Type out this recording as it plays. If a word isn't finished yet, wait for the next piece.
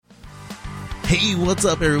Hey, what's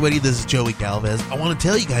up, everybody? This is Joey Galvez. I want to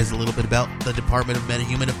tell you guys a little bit about the Department of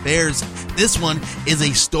Metahuman Affairs. This one is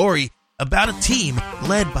a story about a team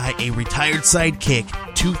led by a retired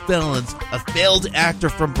sidekick, 2 felons, a failed actor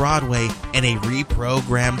from Broadway, and a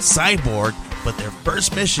reprogrammed cyborg. But their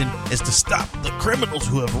first mission is to stop the criminals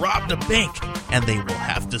who have robbed a bank, and they will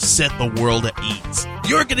have to set the world at ease.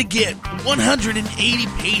 You're going to get 180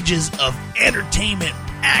 pages of entertainment,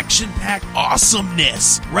 action-packed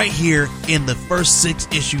awesomeness right here in the first 6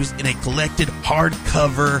 issues in a collected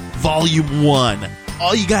hardcover volume 1.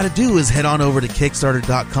 All you got to do is head on over to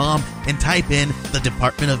Kickstarter.com and type in the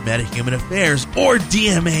Department of Metahuman Affairs or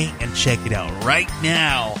DMA and check it out right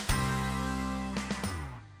now.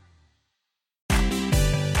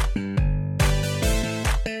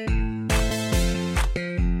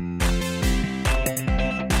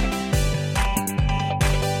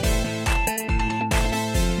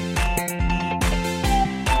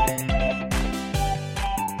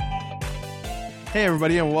 Hey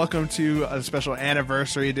everybody, and welcome to a special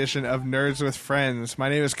anniversary edition of Nerds with Friends. My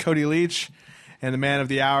name is Cody Leach, and the man of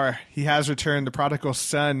the hour, he has returned, the prodigal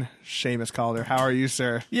son, Seamus Calder. How are you,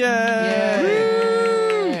 sir? Yay!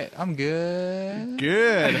 I'm good.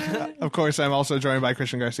 Good. Of course, I'm also joined by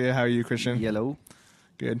Christian Garcia. How are you, Christian? Yellow.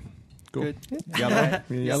 Good. Cool. Good. Yellow.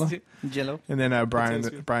 Yellow. Jello. And then Brian's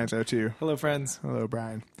there too. Hello, friends. Hello,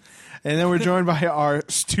 Brian. And then we're joined by our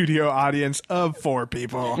studio audience of 4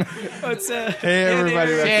 people. What's Hey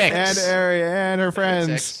everybody, and Ari and her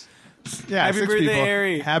friends. 6. Yeah, Happy 6 birthday, people.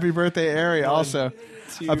 Ari. Happy birthday, Ari. 1, Also,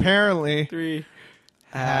 2, apparently, 3.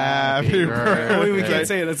 happy birthday. Oh, wait, we can't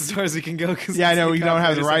say it. That's as far as we can go. Yeah, I know we don't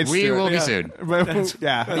have the rights. We to will it. be sued. But,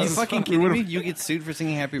 yeah, Are you fucking kidding me? You get sued for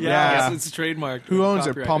singing Happy Birthday? Yeah. Yes, it's trademarked. Who owns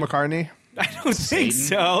it? Copyrighted. Paul McCartney. I don't think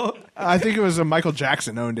so. I think it was Michael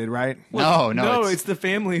Jackson owned it, right? No, it's the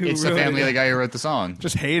family who it's wrote the family it. of the guy who wrote the song.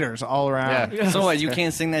 Just haters all around. Yeah. So what, you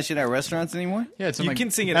can't sing that shit at restaurants anymore? Yeah, it's You like,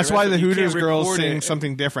 can sing it. That's at why the restaurants. You Hooters can't girls record sing it.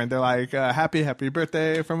 something different. They're like, happy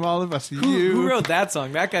birthday from all of us to you. Who wrote that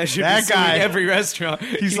song? That guy should That be suing guy- every restaurant.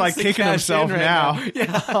 He's like the kicking cash himself in right now.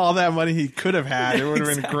 Yeah. All that money he could have had, it would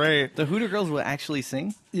have been great. The Hooter girls will actually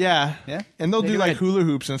sing? Yeah. Yeah? And they'll They do do like it- hula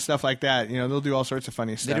hoops and stuff like that. You know, they'll do all sorts of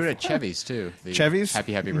funny they stuff. do it at Chevy's too. The Chevy's?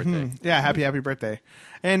 Happy birthday. Yeah, happy birthday.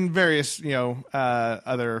 And various,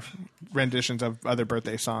 other renditions of other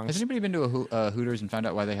birthday songs. Has anybody been to a Hooters and found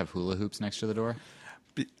out why they have hula hoops next to the door?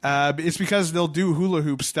 It's because they'll do hula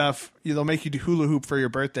hoop stuff. They'll make you do hula hoop for your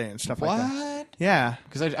birthday and stuff like that. What? Yeah.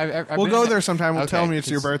 Because I've We'll been- go there sometime. We'll tell Okay, me it's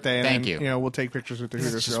your 'cause- birthday. And Thank then, you. We'll take pictures with the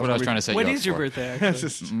Hooters That's just girls. what I was trying to say. When is your birthday, actually?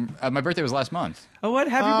 Just, My birthday was last month. Oh, what?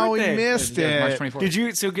 Happy oh, birthday. we missed Yeah, March it. 24th. Did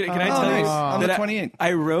you? So can I Oh, tell you nice. On that the 28th.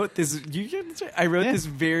 I wrote this? I wrote this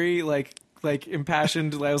very like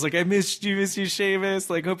impassioned. I was like, I missed you, Seamus.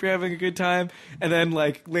 Like, hope you're having a good time. And then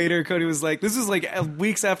like later, Cody was like, this was like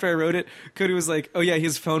weeks after I wrote it. Cody was like, oh yeah,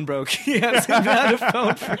 his phone broke. He hasn't had a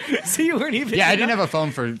phone. So you weren't even. Yeah, I didn't have a phone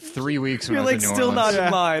for 3 weeks when You're I was like in New still Orleans. not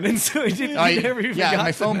in line, and so he didn't. He never even yeah, got my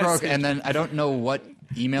the phone broke, message. and then I don't know what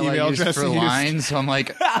email Email I used address for you used. lines, so I'm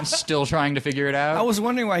like, I'm still trying to figure it out. I was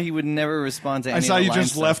wondering why he would never respond to any I saw of the you line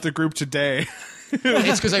just stuff. left the group today.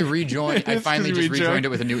 It's because I rejoined. I It's finally 'cause you just rejoined rejoined. it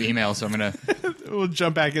with a new email, so I'm gonna. We'll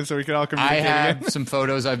jump back in so we can all I communicate again. have some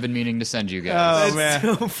photos I've been meaning to send you guys. Oh, man.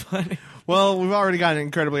 so funny. Well, we've already gotten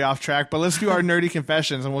incredibly off track, but let's do our nerdy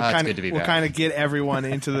confessions, and we'll It's kind good to be of back. get everyone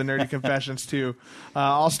into the nerdy confessions too.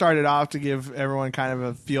 I'll start it off to give everyone kind of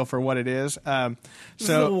a feel for what it is. This is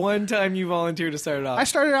the So one time you volunteered to start it off. I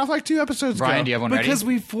started off like 2 episodes Brian, ago. do you have one because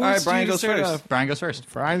ready? we forced All right, Brian you to goes start first. off. Brian goes first.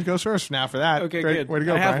 Brian goes first now for that. Okay, Great. good. Way to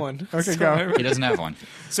go, I have Brian. one. Okay, So go. He doesn't have one.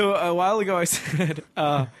 So a while ago, I said,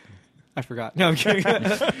 I forgot. No, I'm kidding.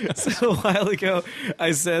 So a while ago,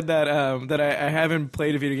 I said that I haven't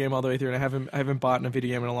played a video game all the way through, and I haven't bought a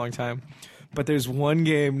video game in a long time. But there's one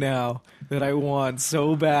game now that I want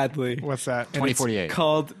so badly. What's that? And it's 2048.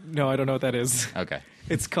 called no, I don't know what that is. Okay.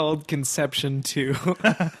 It's called Conception 2.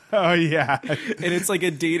 Oh yeah. And it's like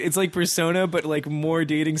it's like Persona, but like more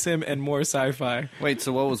dating sim and more sci-fi. Wait,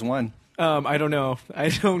 so what was one? I don't know. I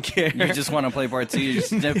don't care. You just want to play part 2. You're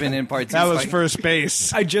just dipping in part 2. That was Like- first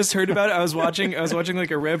base. I just heard about it. I was watching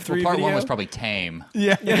like a Rev 3 Part video. 1 was probably tame.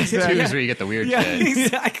 Yeah. Two is where you get the weird Yeah, shit.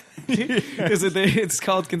 exactly. Because it's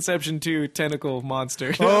called Conception 2 Tentacle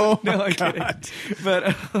Monster. Oh, no, I'm kidding.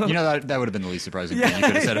 But You know, that would have been the least surprising thing you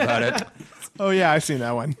could have said about it. Oh yeah, I've seen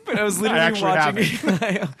that one. But I was I literally actually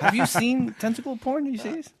watching. Have you seen tentacle porn? Did you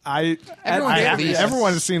see this? Everyone at least.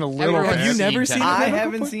 Everyone has seen a little Everyone bit. has never seen seen tentacle I tentacle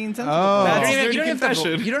haven't porn? seen tentacle Oh. porn. That's You dirty don't even have confession. to,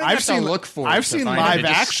 you don't even I've have seen to look for it. I've to seen find it. live It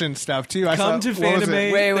just- action stuff too. I Come saw, to what was it?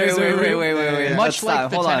 Fanime. Wait, There's a real- wait. Much Let's like stop.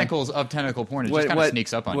 the Hold on. tentacles of tentacle porn, it just kind of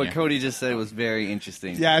sneaks up on what you. Cody just said was very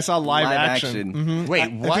interesting. Yeah, I saw live action. action. Mhm. Wait, I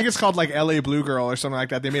what? think it's called like L.A. Blue Girl or something like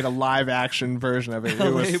that. They made a live action version of it. It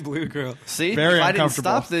LA was Blue Girl. See, Very if I didn't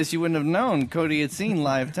uncomfortable. stop this, you wouldn't have known Cody had seen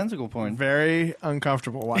live tentacle porn. very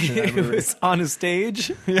uncomfortable watching that It movie. was on a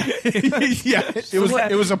stage. Yeah,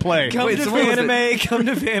 it was a play. Come Wait, to so what was it? Fanime. Come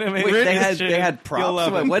to Fanime. Wait, they had You'll props.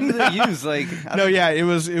 love What, it. what did they use? Like, how No, did- yeah, it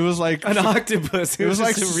was like An octopus. It was was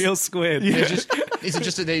like like a real squid. Is it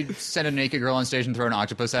just that they send a naked girl on stage and throw an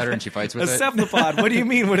octopus at her and she fights A with it? cephalopod. What do you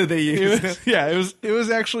mean? What did they use? it was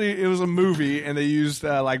actually a movie, and they used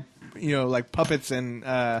like puppets and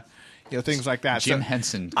things like that. Jim So-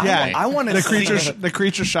 Henson. Yeah, I wanna the see-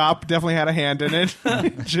 creature shop definitely had a hand in it.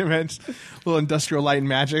 Jim Henson, little industrial light and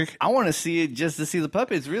magic. I want to see it just to see the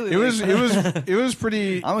puppets. Really, It was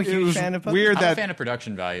pretty. I'm a huge it was fan of puppets. weird I'm a that fan of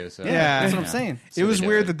production value, so Yeah. That's what I'm saying. it was they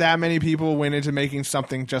weird did. that many people went into making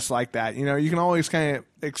something just like that. You know, you can always kind of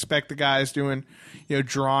expect the guys doing,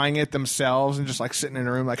 drawing it themselves and just like sitting in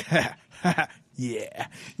a room like, yeah,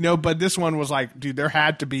 but this one was like, dude, there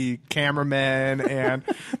had to be cameramen and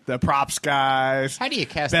the props guys. How do you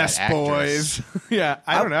cast best that actress? boys? Yeah,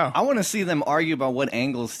 I don't know. I want to see them argue about what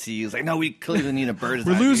angles to use. Like, no, we clearly need a bird's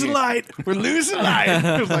We're eye losing here. light. We're losing light.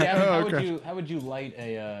 It was like, Yeah, oh, okay. how would you light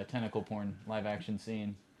a tentacle porn live action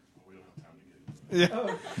scene?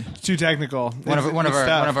 Yeah. It's too technical. One of It's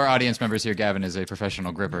tough. our audience members here, Gavin, is a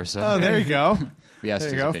professional gripper, so Oh, there you go. we asked There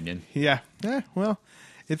you his go. opinion. Yeah. Well,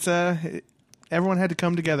 it's everyone had to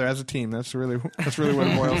come together as a team. That's really what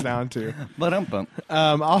it boils down to. But bump.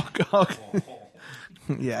 I'll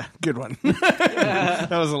yeah, good one. That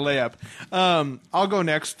was a layup. I'll go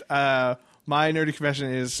next. My nerdy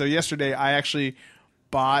confession is, so yesterday I actually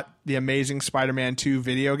bought the Amazing Spider-Man 2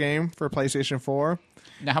 video game for PlayStation 4.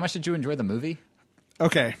 Now, how much did you enjoy the movie?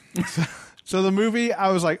 Okay. So the movie, I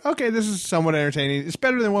was like, okay, this is somewhat entertaining. It's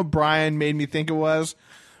better than what Brian made me think it was.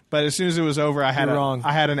 But as soon as it was over, I had You're wrong.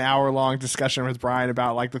 I had an hour-long discussion with Brian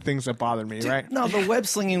about like the things that bothered me, right? No, the web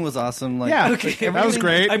slinging was awesome. Like, Yeah, Okay, that was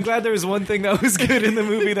great. I'm glad there was one thing that was good in the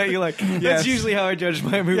movie that you like. Yes. That's usually how I judge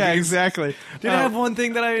my movies. Yeah, exactly. Did I have one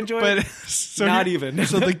thing that I enjoyed? But so Not even.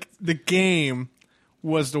 So the game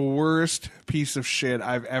was the worst piece of shit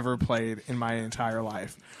I've ever played in my entire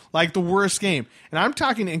life. Like the worst game, and I'm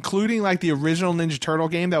talking including like the original Ninja Turtle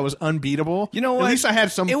game that was unbeatable. you know what? At least I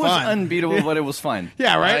had some It fun. was unbeatable, but it was fun.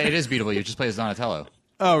 Yeah, right. It is beatable. You just play as Donatello.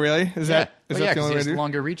 Oh, really? Is that Well, the yeah, only 'cause way he to has do?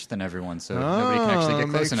 longer reach than everyone, so nobody can actually get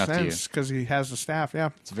close enough to you. Because he has the staff. Yeah,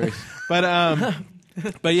 It's very.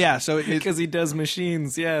 but yeah. So it, because he does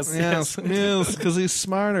machines. Yes. yes, because he's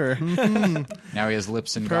smarter. Now he has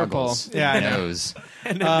lips and Purple. goggles. Yeah, I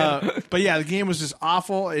and know. nose. But yeah, the game was just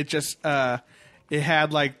awful. It just it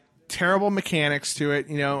had like terrible mechanics to it.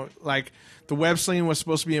 Like the web slinging was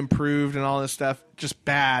supposed to be improved and all this stuff. Just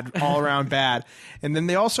bad, all around bad. And then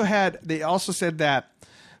they also said that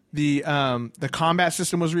the combat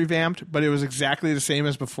system was revamped, but it was exactly the same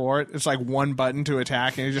as before. It's like one button to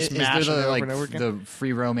attack, and you just Is mash there it over like and over again. the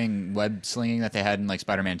free roaming web slinging that they had in like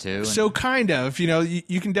Spider-Man 2? So kind of,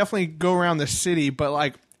 you can definitely go around the city, but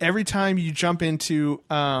like every time you jump into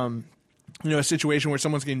a situation where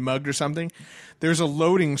someone's getting mugged or something, there's a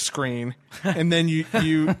loading screen, and then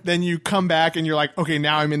you come back and you're like, okay,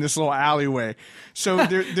 now I'm in this little alleyway. So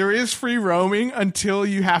there is free roaming until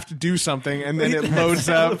you have to do something, and then it loads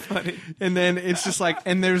up, and then it's just like,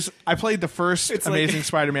 and I played the first It's Amazing like-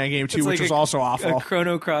 Spider-Man game too, It's which like was also awful. A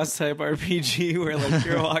Chrono Cross type RPG where like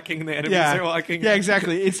you're walking, the enemies are walking. Yeah,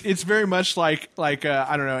 exactly. It's very much like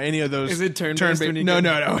I don't know, any of those. Is it turn-based when you No,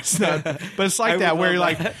 get- no, it's not. But it's I like would that where love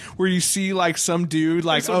you're that. like where you see like some dude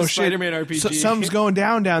like, Some oh shit, Spider-Man RPG. something's going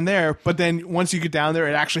down there. But then once you get down there,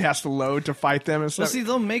 it actually has to load to fight them and Well, stuff. see,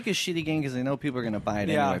 they'll make a shitty game because they know people are going to buy it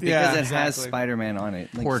Yeah. anyway. Because Yeah, it has exactly. Spider-Man on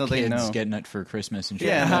it. Like, Poor so they kids know. getting it for Christmas and shit.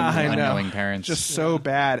 Yeah, I know. Unknowing parents. Just so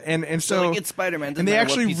bad, and so So, like, it's Spider-Man. and they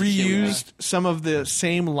actually reused some of the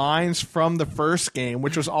same lines from the first game,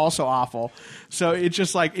 which was also awful. So it's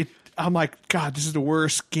just like it. I'm like, God, this is the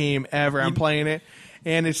worst game ever. I'm playing it,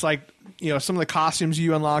 and it's like, some of the costumes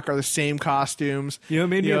you unlock are the same costumes. You know what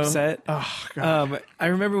made me upset? Oh God. I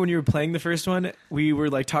remember when you were playing the first one, we were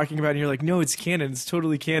like talking about it, and you're like, no, it's canon. It's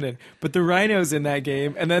totally canon. But the Rhino's in that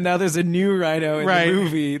game, and then now there's a new Rhino in Right. the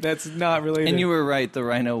movie that's not related. And you were right. The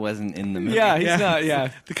Rhino wasn't in the movie. Yeah, he's Yeah. not.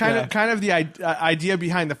 Yeah. The kind of the idea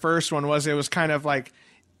behind the first one was it was kind of like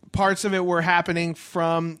parts of it were happening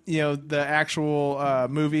from the actual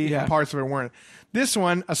movie, Yeah. and parts of it weren't. This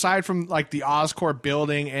one, aside from like the Oscorp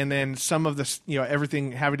building and then some of the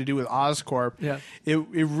everything having to do with Oscorp, it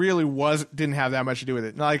really didn't have that much to do with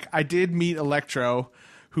it. Like I did meet Electro,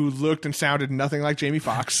 who looked and sounded nothing like Jamie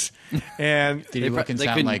Foxx, and Did he look and they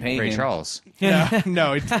sound couldn't like pay Ray him. Charles?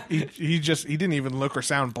 no, he didn't even look or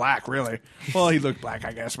sound black, really. Well, he looked black,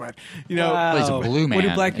 I guess, but Wow. Well, he's a blue What do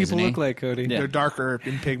man, black isn't people he? look like, Cody? Yeah. they're darker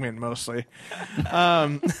in pigment mostly. But I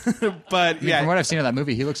mean, yeah, from what I've seen of that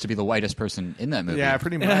movie, he looks to be the whitest person in that movie. yeah,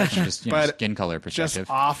 pretty much. Just but skin color just perspective.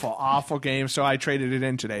 awful game. So I traded it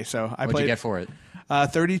in today. So I What'd played you get for it?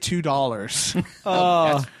 $32.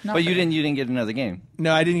 Oh, But you didn't get another game.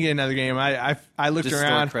 No, I didn't get another game. I looked Just store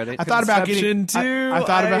around. credit? I thought about getting. Conception too. I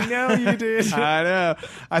thought about. know you did. I know.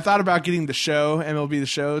 I thought about getting the show, MLB The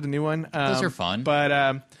Show, the new one. Those are fun.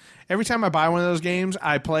 But every time I buy one of those games,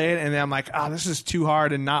 I play it, and then I'm like, this is too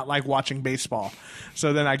hard and not like watching baseball.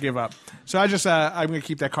 So then I give up. So I just I'm going to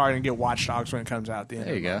keep that card and get Watch Dogs when it comes out at the end.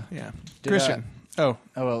 There you of the go. month. Yeah. Did, Christian. Oh,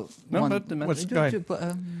 Oh well, No, one- but the what's go ahead?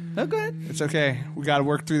 No, go ahead. It's okay. We got to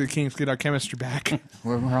work through the kinks, get our chemistry back.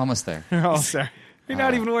 we're almost there. Oh, sorry. You're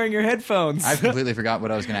not even wearing your headphones. I completely forgot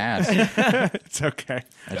what I was going to ask. It's okay.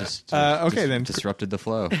 I just okay, then. disrupted the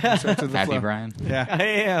flow. Disrupted the Happy flow. Brian. Yeah. I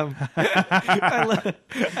am.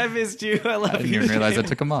 I missed you. I love I didn't you. even realize I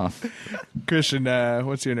took him off. Christian,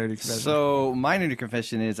 what's your nerdy confession? So my nerdy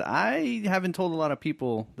confession is I haven't told a lot of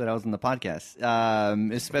people that I was in the podcast,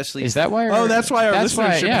 especially. Is that why? that's why our that's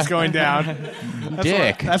listenership yeah. is going down.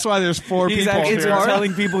 Dick. That's why there's 4 He's people actually here.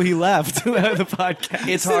 telling people he left the podcast.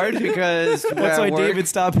 It's hard because That's why David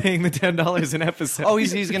stopped paying the $10 an episode. Oh,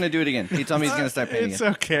 he's gonna do it again. He told me he's gonna start paying It's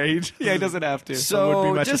again. okay. yeah, he doesn't have to. would be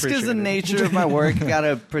So much just because the appreciated. nature of my work,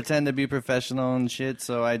 gotta pretend to be professional and shit.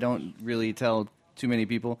 So I don't really tell too many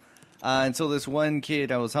people. Until this one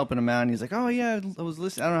kid, I was helping him out, and he's like, "Oh yeah, I was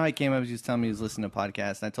listening." I don't know how he came up. He was telling me he was listening to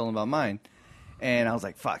podcasts, and I told him about mine. And I was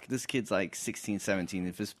like, "Fuck, this kid's like 16, 17.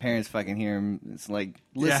 If his parents fucking hear him, it's like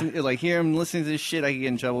hear him listening to this shit, I could get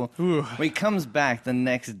in trouble." Ooh. When he comes back the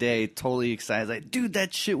next day, totally excited, like, "Dude,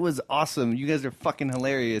 that shit was awesome. You guys are fucking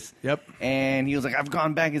hilarious." Yep. And he was like, "I've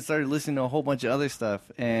gone back and started listening to a whole bunch of other stuff."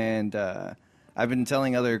 And I've been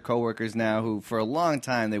telling other coworkers now who, for a long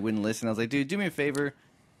time, they wouldn't listen. I was like, "Dude, do me a favor,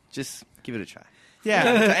 just give it a try."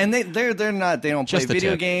 Yeah. And they're not. They don't play Just a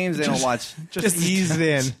video tip. games. They don't watch. Just ease it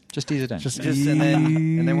in. Just ease it in. Just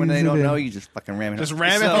And then when they ease don't it in. know, you just fucking ram it. Just home.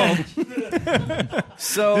 ram it home.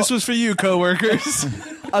 So This was for you, coworkers.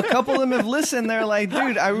 a couple of them have listened. They're like,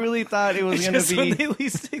 "Dude, I really thought it was going to just when be." they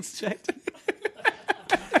least expect it.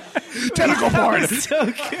 Tentacle porn. So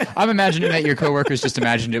good. I'm imagining that your coworkers just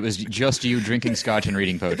imagined it was just you drinking scotch and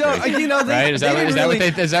reading poetry. No, you know, they, right? Is that, they is, that really,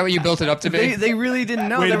 what is that what you built it up to be? they really didn't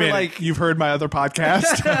know. Wait They a were minute. like, You've heard my other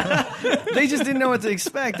podcast? they just didn't know what to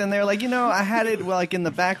expect, and they're like, I had it like in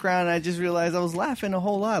the background, and I just realized I was laughing a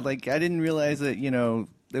whole lot. Like I didn't realize that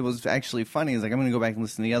it was actually funny. It's like I'm going to go back and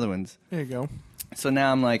listen to the other ones. There you go. So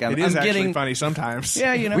now I'm like, I'm It is actually getting funny sometimes.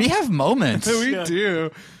 yeah, We have moments. We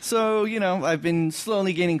do. So, I've been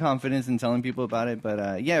slowly gaining confidence in telling people about it.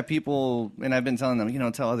 But, people, and I've been telling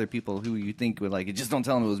them, tell other people who you think would like it. Just don't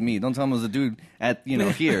tell them it was me. Don't tell them it was a dude at,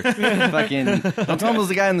 here. Fucking, don't tell them it was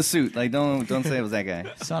the guy in the suit. Like, don't say it was that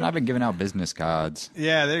guy. Son, I've been giving out business cards.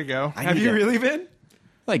 Yeah, there you go. Have you really been?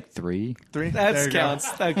 Like 3. 3. That There you go.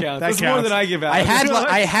 counts. That counts. That That's more counts. than I give out.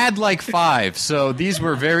 I had like 5, so these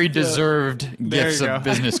were very deserved There gifts you go. of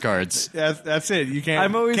business cards. That's it. You can't.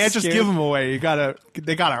 I'm always can't just scared. give them away.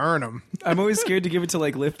 They gotta earn them. I'm always scared to give it to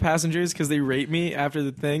like Lyft passengers because they rate me after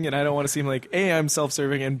the thing, and I don't want to seem like A, I'm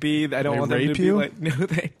self-serving, and B, I don't They want them rape to you? be like, no,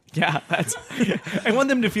 that's. I want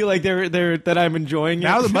them to feel like they're that I'm enjoying it.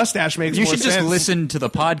 Now the mustache makes You more should just sense. listen to the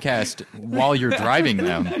podcast while you're driving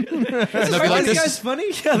them. And they'll be Are like, these this guys funny?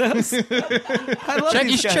 Yeah, that's. I love check,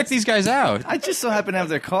 these you should guys. check these guys out. I just so happen to have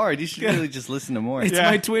their card. You should really just listen to more. It's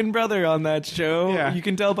Yeah. my twin brother on that show. Yeah. You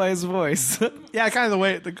can tell by his voice. Yeah, kind of the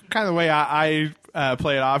way I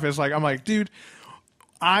play it off is like I'm like, dude,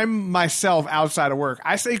 I'm myself outside of work.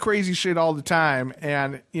 I say crazy shit all the time,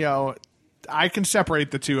 and I can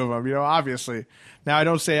separate the two of them. Obviously. Now I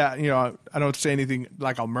don't say I don't say anything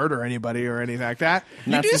like I'll murder anybody or anything like that.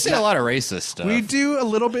 You do say a lot of racist stuff. We do a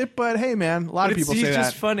little bit, but hey, man, a lot of people he's say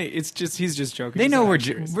just that. funny. It's just he's just joking. They He's know not we're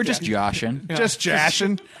serious. we're just joshing. Just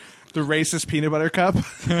jashing. the racist peanut butter cup.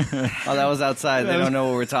 Oh, that was outside. They don't know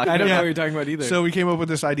what we're talking I don't know about. what you're talking about either. So we came up with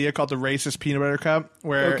this idea called the racist peanut butter cup,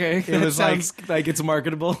 where okay, it that was like sounds like it's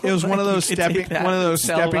marketable. it was one of those stepping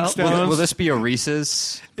Sell stones. Will this be a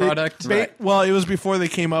Reese's product? Well, it was before they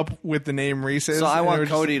came up with the name Reese's. So I and they want were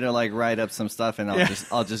just- Cody to like write up some stuff, and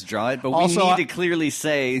I'll just draw it. But we Also, need to clearly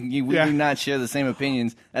say we do not share the same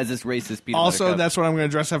opinions as this racist peanut butter Also, cup. that's what I'm going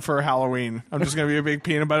to dress up for Halloween. I'm just going to be a big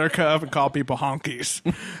peanut butter cup and call people honkies.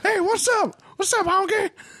 Hey, what's up? What's up,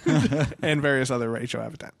 honky? And various other racial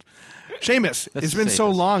epithets. Seamus, it's been so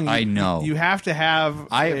safest. long. I know. You have to have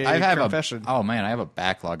I have confession. oh man, I have a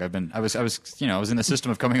backlog. I was I was in the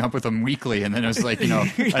system of coming up with them weekly, and then it was like,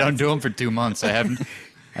 I don't do them for 2 months. I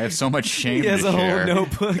have so much shame He has to a whole share.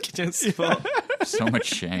 notebook just full. So much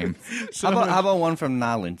shame. how about one from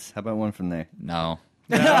Nolans? How about one from there? No.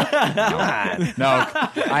 No.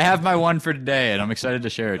 I have my one for today, and I'm excited to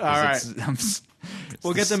share it. 'cause All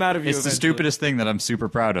We'll get them out of you It's the eventually. stupidest thing that I'm super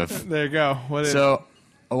proud of. There you go. What is So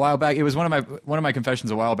a while back, it was one of my confessions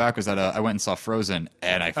a while back was that I went and saw Frozen,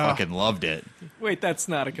 and I fucking loved it. Wait, that's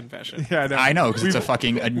not a confession. Yeah, I know, because it's a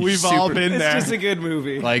fucking We've all super- been It's there. just a good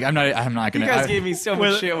movie. like I'm not you gonna. guys gave me so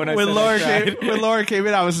much shit when I said Laura I cried. when Laura came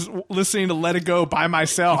in, I was listening to Let It Go by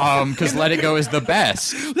myself. because Let It Go is the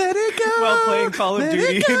best. Let it go. While playing Call of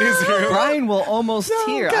Duty in his room. Brian will almost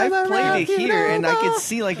hear. come I've played around, it you here, don't and I know. could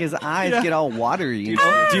see like his eyes get all watery. Do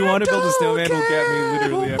you want to build a snowman? Will get me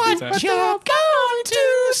literally every time. You're going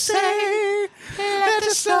to say, let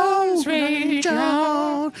the storms rage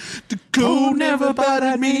on. The cold never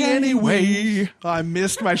bothered me anyway. I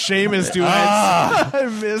missed my Seamus duets. I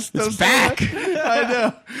missed those. back. so much. I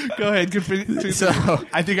know. Go ahead. Continue. So-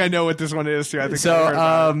 I think I know what this one is too. I think So, I've heard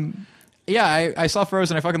about it. yeah, I saw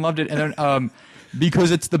Frozen. I fucking loved it. And then,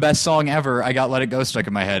 because it's the best song ever, I got Let It Go stuck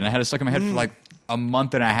in my head. And I had it stuck in my head for like a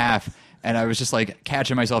month and a half. And I was just like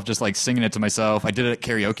catching myself, just like singing it to myself. I did it at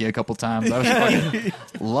karaoke a couple times. I was fucking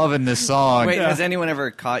loving this song. Wait, has anyone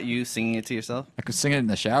ever caught you singing it to yourself? I could sing it in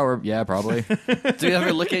the shower. Yeah, probably. Do you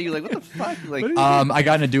ever look at you like, what the fuck? Like, I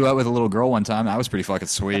got in a duet with a little girl one time. That was pretty fucking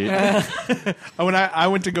sweet. When I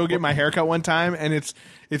went to go get my haircut one time, and it's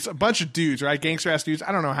a bunch of dudes, right? Gangster ass dudes.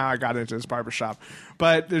 I don't know how I got into this barbershop,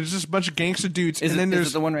 but there's just a bunch of gangster dudes, is and then it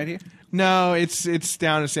there's the one right here? No, it's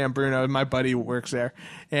down in San Bruno. My buddy works there,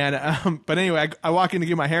 and but anyway, I walk in to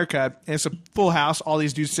get my haircut, and it's a full house. All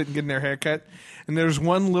these dudes sitting getting their haircut, and there's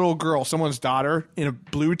one little girl, someone's daughter, in a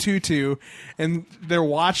blue tutu, and they're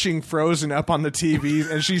watching Frozen up on the TV,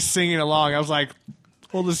 and she's singing along. I was like,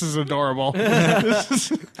 well, this is adorable.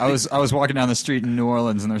 I was walking down the street in New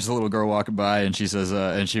Orleans, and there's a little girl walking by, and she says,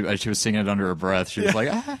 and she was singing it under her breath. She was like,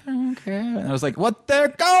 I don't care. And I was like, what they're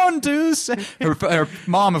going to say. Her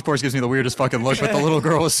mom, of course, gives me the weirdest fucking look, but the little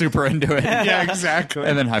girl was super into it. Yeah, exactly.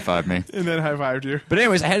 And then high-fived me. And then high fived you. But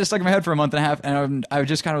anyways, I had it stuck in my head for a month and a half, and I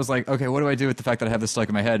just kind of was like, okay, what do I do with the fact that I have this stuck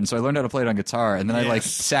in my head? And so I learned how to play it on guitar, and then I like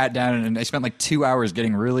Yes. sat down and I spent like 2 hours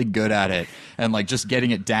getting really good at it, and like just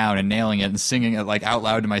getting it down and nailing it and singing it like out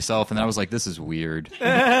loud to myself. And then I was like, this is weird.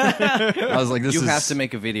 I was like, this You is have to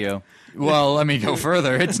make a video. well, let me go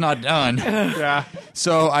further. It's not done. Yeah.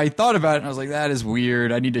 So I thought about it, and I was like, that is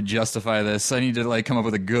weird. I need to justify this. I need to like come up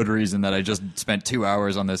with a good reason that I just spent 2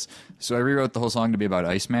 hours on this. So I rewrote the whole song to be about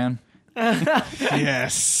Iceman.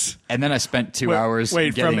 Yes. And then I spent 2 Wait, hours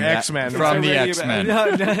wait, getting from that- X-Men. From the Already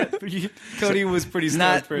X-Men. Cody was pretty stoked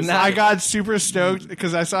Not- for a not- second. I got super stoked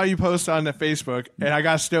because I saw you post on the Facebook, and I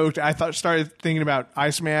got stoked. I started thinking about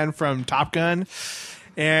Iceman from Top Gun,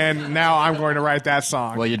 and now I'm going to write that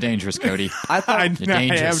song. Well, you're dangerous, Cody. I thought I, You're I am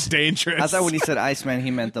dangerous. dangerous. I thought when he said Iceman,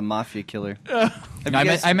 he meant the mafia killer.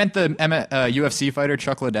 I meant the UFC fighter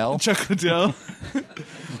Chuck Liddell. Chuck Liddell.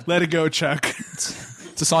 Let it go, Chuck.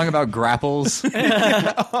 It's a song about grapples and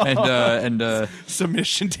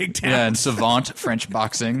Submission takedown. yeah, and savant French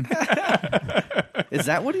boxing. Is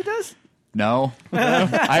that what he does? No,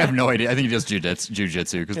 I have no idea. I think he does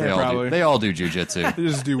jujitsu because Yeah, probably. they all do jujitsu. They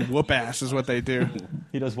just do whoop ass is what they do.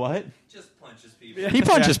 He does what? He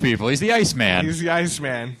punches people. He's the Iceman. He's the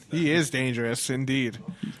Iceman. He is dangerous indeed.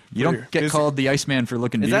 You don't get Is- called the Iceman for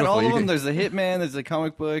looking Is beautiful. that all You of them? get- There's the Hitman, there's the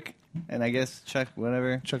comic book, and I guess Chuck,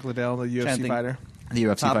 whatever. Chuck Liddell, the Trying to UFC think. fighter. the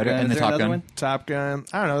UFC Top fighter Gun. and the Is there Top another Gun. one? Top Gun.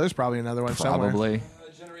 I don't know. There's probably another one somewhere. Probably.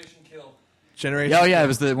 Generation. Oh yeah, it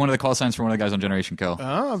was one of the call signs for one of the guys on Generation Kill.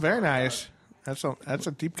 Oh, very nice. That's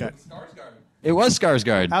a deep cut. It was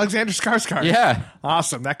Skarsgård. Alexander Skarsgård. Yeah,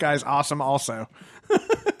 Awesome. That guy's awesome also.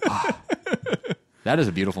 that is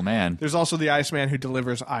a beautiful man. There's also the Iceman who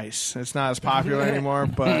delivers ice. It's not as popular anymore,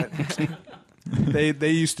 but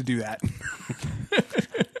they used to do that.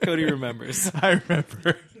 Cody remembers. I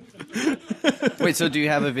remember. Wait, so do you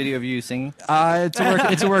have a video of you singing?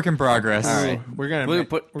 It's a work in progress. All right. We're gonna We'll make,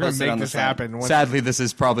 put- we're gonna post it make on the this side. happen. Once- Sadly, this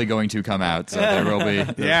is probably going to come out, so there will be.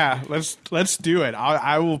 yeah, let's do it.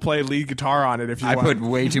 I will play lead guitar on it if you I want. put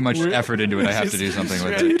way too much effort into it. I have to do something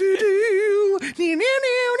with it.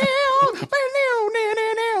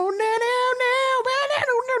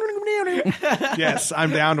 Yes,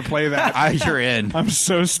 I'm down to play that. You're in. I'm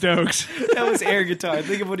so stoked. That was air guitar.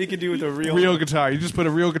 Think of what he could do with a real Guitar. You just put a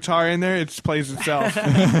real guitar in there, it plays itself.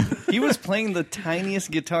 He was playing the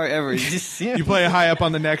tiniest guitar ever. You just see him. You play it high up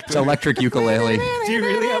on the neck. It's electric ukulele. Do you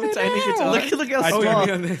really have a tiny guitar? Look how I Oh, small. you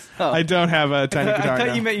mean on this? I don't have a tiny I guitar. thought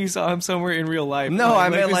no. you meant you saw him somewhere in real life. No, I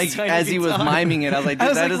meant this like tiny as he was guitar. miming it. I was like, I dude,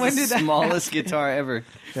 was that like, is when the did that smallest guitar ever.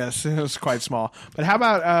 Yes, it was quite small. But how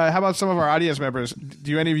about some of our audience members?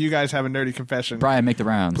 Do any of you guys have a nerdy confession? Brian, make the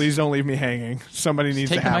rounds. Please don't leave me hanging. Somebody needs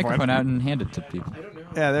Take to the have microphone one. out and hand it to people.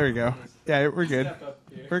 Yeah, there we go. Yeah, we're good.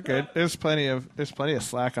 We're good. There's plenty of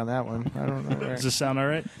slack on that one. I don't know where. Does this sound all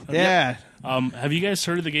right? Yeah. Have you guys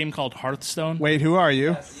heard of the game called Hearthstone? Wait, who are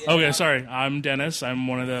you? Okay, sorry. I'm Dennis. I'm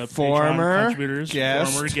one of the Former Patreon contributors.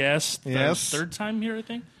 guest. Former guest. Yes. Third time here, I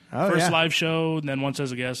think. Oh, First yeah. live show, and then once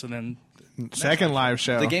as a guest, and then Second live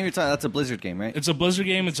show. The game you're talking that's a Blizzard game, right? it's a Blizzard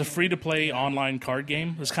game. It's a free-to-play online card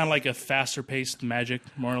game. It's kind of like a faster-paced Magic,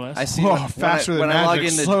 more or less. I see. Whoa, when faster than I log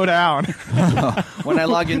magic. into Slow down. when I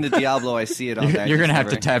log into Diablo, I see it on there. You're going to have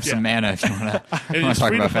to Discovery. tap some mana if you want to It's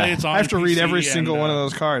talk about free-to-play. that. It's on I have to read PC, every and, single one of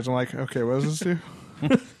those cards. I'm like, okay, what does this do?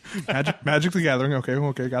 Magic the Gathering.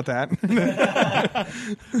 Okay, got that. That's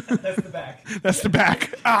the back. That's the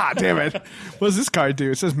back. Ah, damn it. What does this card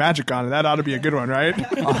do? It says magic on it. That ought to be a good one, right?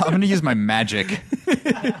 I'm going to use my magic.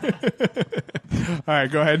 All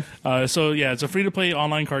right, go ahead. So yeah, it's a free-to-play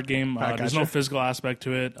online card game. There's no gotcha. physical aspect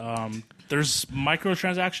to it. There's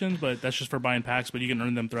microtransactions, but that's just for buying packs. But you can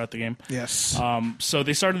earn them throughout the game. Yes. So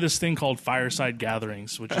they started this thing called Fireside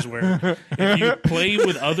Gatherings, which is where if you play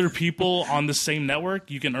with other people on the same network,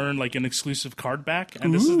 you can earn like an exclusive card back.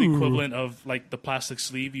 And this is the equivalent of like the plastic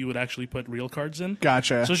sleeve you would actually put real cards in.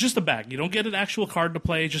 Gotcha. So it's just the back. You don't get an actual card to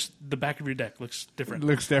play. Just the back of your deck looks different.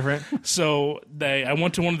 Looks different. So I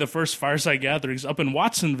went to one of the first Fireside Gatherings up in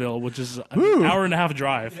Watsonville, which is an hour and a half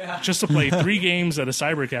drive, just to play 3 games at a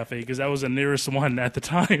cyber cafe because that was the nearest one at the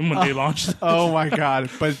time when they launched it. Oh my god!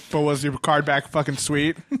 But was your card back fucking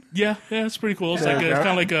sweet? Yeah, it's pretty cool. It's There like you it's go.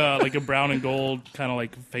 kind of like a brown and gold, kind of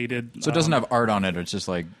like faded. So it doesn't have art on it. It's just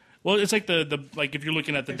like, Well, it's like the like if you're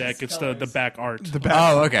looking at the deck, it's the back art. The back.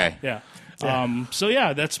 oh, okay. Yeah. So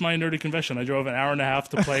yeah, that's my nerdy confession. I drove an hour and a half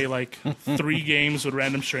to play like 3 games with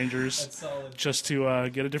random strangers just to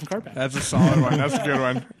get a different card back. That's a solid one. That's a good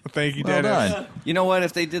one. Thank you, Well Dennis. done. You know what?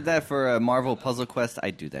 If they did that for a Marvel Puzzle Quest,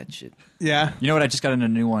 I'd do that shit. Yeah. You know what? I just got into a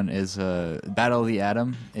new one is Battle of the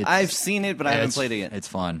Atom. It's, I've seen it, but I haven't it's- played it yet. It's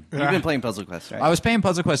fun. You've been playing Puzzle Quest, right? I was playing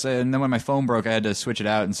Puzzle Quest, and then when my phone broke, I had to switch it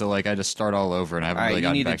out, and so like I just start all over, and I haven't All right, really you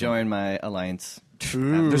gotten need back to join my alliance.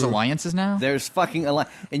 There's alliances now. There's fucking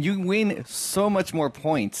alliance, and you win so much more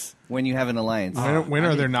points when you have an alliance. When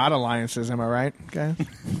are there not alliances? Am I right, guys?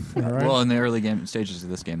 Am I right? Well, in the early game stages of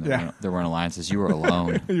this game, there weren't alliances. You were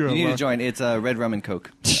alone. You're You need to alone. join. It's Red Rum and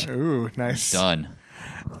Coke. Ooh, nice. Done.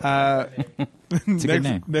 It's a good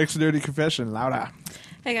name. Next dirty confession, Laura.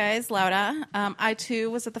 Hey guys, Lauda. I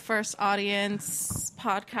too was at the first audience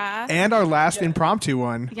podcast. And our last impromptu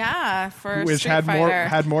one, yeah, for which Street had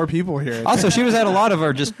Fighter. more people here. Also, she was at a lot of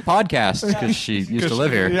our just podcasts because she used to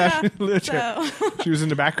live here. Yeah, she lived here. So, She was in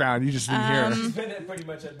the background. You just didn't hear her. Pretty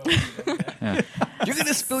much at most. You're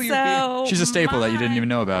gonna spill your beer. so She's a staple that you didn't even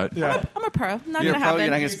know about. Yeah. I'm a pro. Not You're a gonna pro. happen. You're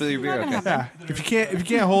not gonna spill your beer. Not gonna Okay. happen. Yeah. If you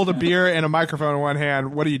can't hold a beer and a microphone in one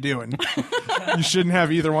hand, what are you doing? You shouldn't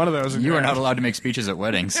have either one of those. In You your are not hand. allowed to make speeches at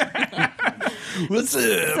weddings. What's up?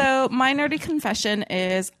 So my nerdy confession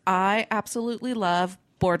is I absolutely love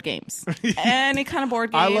board games. Any kind of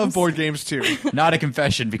board games. I love board games too. Not a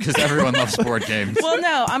confession because everyone loves board games. Well,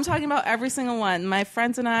 no, I'm talking about every single one. My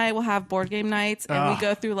friends and I will have board game nights, and we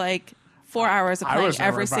go through like 4 hours of I playing was never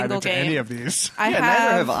every invited single to game. any of these. I Yeah, have,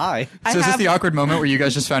 neither have I. I So is this have- the awkward moment where you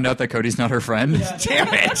guys just found out that Cody's not her friend? Damn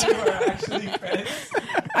it!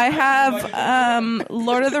 I have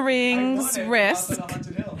Lord of the Rings Risk.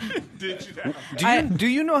 Do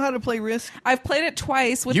you know how to play Risk? I've played it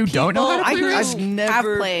twice with You people don't know how to play who Risk? I've have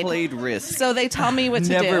never played. played Risk. So they tell me what to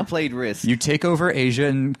Never do. played Risk. You take over Asia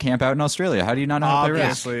and camp out in Australia. How do you not know how to play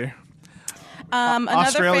Risk? Obviously, Another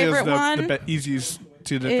Australia is favorite one the easiest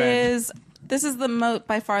to defend. is this is the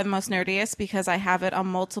by far the most nerdiest because I have it on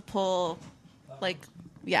multiple, Formats.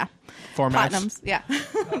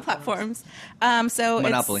 platinums, platforms. So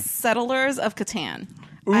Monopoly. it's Settlers of Catan.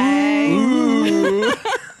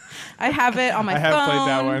 I have it on my I have phone. played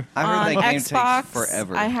that one. I heard on that game takes Xbox.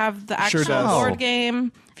 forever. I have the Sure actual does. board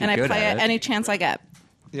game, and I good play at it it. any chance I get.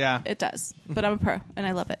 Yeah, It does, but I'm a pro, and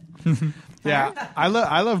I love it. yeah. I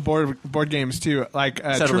love board games too. Like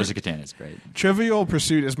Settlers of Catan is great. Trivial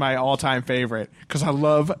Pursuit is my all-time favorite because I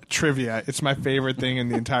love trivia. It's my favorite thing in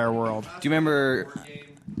the entire world. Do you remember?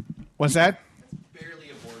 What's that?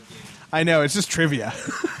 I know, it's just trivia.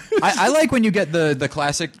 I like when you get the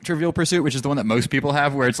classic Trivial Pursuit, which is the one that most people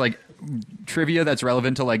have, where it's like trivia that's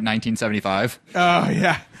relevant to like 1975. Oh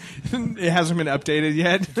yeah, it hasn't been updated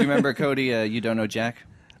yet. Do you remember Cody? You don't know Jack?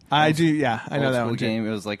 I do. Yeah, I know Old that school one. Too. game.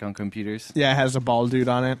 It was like on computers. Yeah, it has a bald dude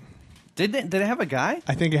on it. Did it have a guy?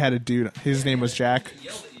 I think it had a dude. His name was Jack.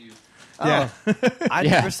 Yeah, I Yeah.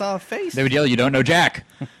 never saw a face. They would yell, "You don't know Jack."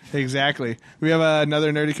 exactly. We have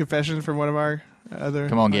another nerdy confession from one of our other.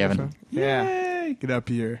 Come on, Gavin. microphones. Yeah, get up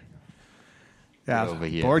here. Yeah, Get over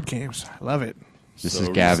here. board games. I love it, This So is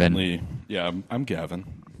Gavin. recently- yeah, I'm Gavin.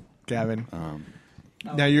 Gavin.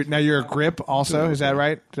 Now you're a grip also. Is that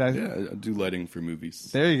right? Did I- Yeah, I do lighting for movies.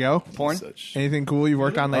 There you go. Porn? Such. Anything cool you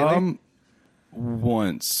worked on lately?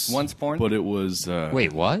 Once. Once porn? But it was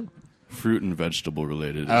Wait, what? fruit and vegetable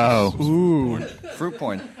related. Oh, Ooh, Fruit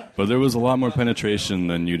porn. But there was a lot more penetration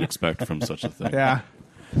than you'd expect from such a thing. yeah.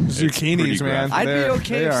 Zucchinis, pretty man. graphic. I'd be They're-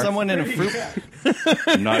 okay they if are. someone in a fruit.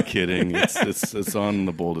 I'm not kidding. It's on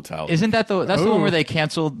the bold italic. isn't that that's the one Ooh. where they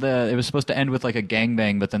canceled the? It was supposed to end with like a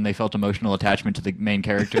gangbang, but then they felt emotional attachment to the main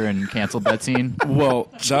character and canceled that scene. Well,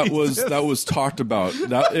 that was talked about.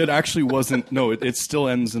 That it actually wasn't. No, it still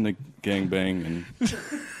ends in a gangbang and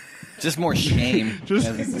Just more shame.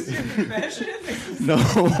 no.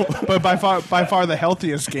 But by far the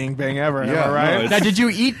healthiest gangbang ever. Yeah, am I right? no, Now, did you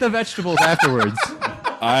eat the vegetables afterwards?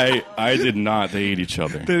 I did not. They ate each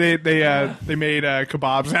other. They made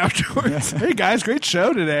kebabs afterwards. Hey guys, great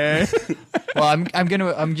show today. Well,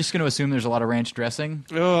 I'm just gonna assume there's a lot of ranch dressing.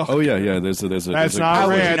 Ugh. Oh yeah. There's a That's a not How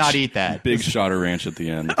would ranch. you not eat that? big shot of ranch at the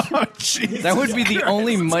end. That would be the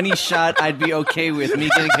only money shot I'd be okay with me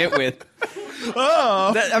getting hit with.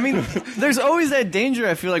 Oh, I mean, there's always that danger.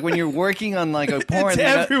 I feel like when you're working on like a porn,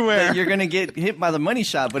 everywhere. that you're gonna get hit by the money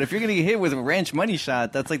shot. But if you're gonna get hit with a ranch money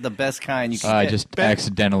shot, that's like the best kind you can I get. just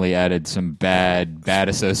accidentally added some bad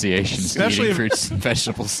associations to Especially eating if- fruits and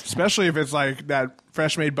vegetables. especially if it's like that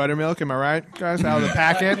fresh made buttermilk. Am I right, guys? Out of the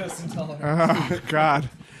packet. Oh God,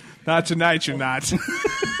 not tonight. You're not.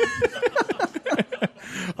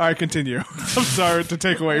 All right, continue. I'm sorry to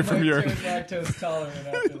take away from your. lactose tolerant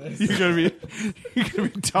after this. You're gonna be You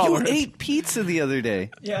tolerant. ate pizza the other day.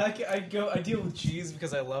 Yeah, I deal with cheese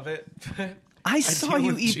because I love it. I saw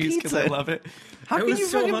you eat because I pizza. love it. How I can was you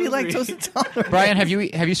so fucking be hungry. lactose intolerant? Brian, have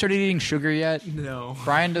you started eating sugar yet? No,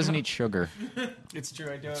 Brian doesn't eat sugar. it's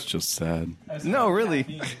true. I don't. It's just sad. No,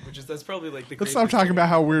 really. That's probably like the. Let's stop talking about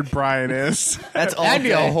how weird Brian is. That's all. That'd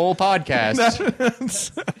be a whole podcast.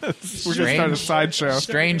 We're gonna start a sideshow.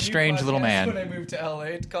 Strange little When man. I moved to LA,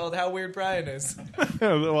 it's called "How Weird Brian Is."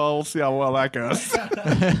 Well, we'll see how well that goes.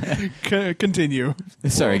 Continue.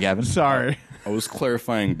 Sorry, Gavin. Sorry. I was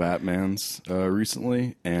clarifying Batman's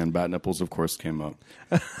recently, and Bat Nipples, of course, came up.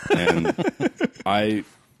 And I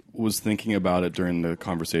was thinking about it during the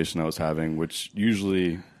conversation I was having, which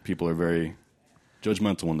usually people are very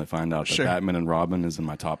judgmental when they find out that Sure. Batman and Robin is in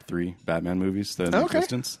my top 3 Batman movies that are in Okay.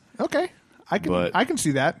 existence. Okay. I can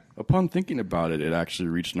see that. Upon thinking about it, it actually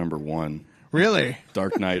reached number 1. Really?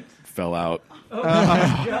 Dark Knight fell out,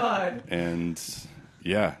 God. and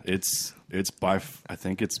yeah, I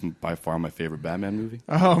think it's by far my favorite Batman movie.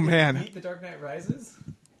 Oh man. The Dark Knight Rises.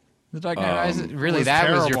 The Dark Knight Rises. Really, Was that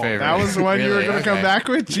was your terrible. favorite. That was the one you were Really? going to come Okay. back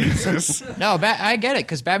with? Jesus. No, I get it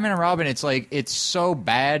because Batman and Robin. It's like it's so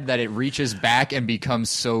bad that it reaches back and becomes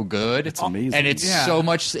so good. It's amazing. and it's Yeah. so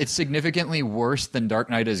much. It's significantly worse than Dark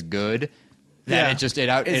Knight is good. That Yeah. it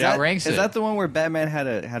outranks it. Is that the one where Batman had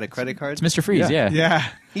a credit card? It's Mr. Freeze? Yeah. Yeah.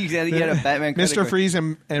 He had a Batman credit Mr. card. Freeze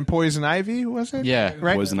and Poison Ivy, was it? Yeah.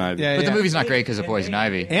 Right? Poison Ivy. Yeah, But yeah. the movie's not great because of Poison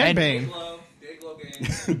Ivy And Bane.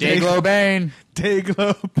 Dayglow Bane.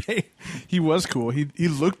 Dayglow Bane. He was cool. He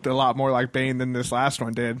looked a lot more like Bane than this last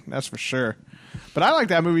one did. That's for sure. But I like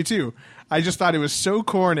that movie too. I just thought it was so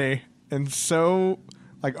corny and so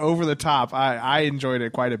like over the top. I enjoyed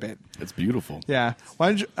it quite a bit. It's beautiful. Yeah.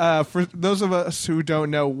 Why don't you, for those of us who don't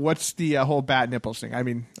know, what's the whole bat nipples thing? I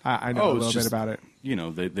mean, I know a it's little bit just- about it. You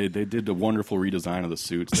know, they did a wonderful redesign of the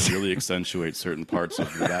suits that really accentuate certain parts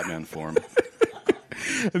of the Batman form.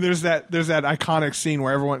 And there's that iconic scene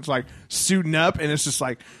where everyone's like suiting up, and it's just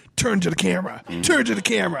like turn to the camera, turn to the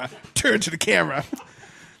camera, turn to the camera.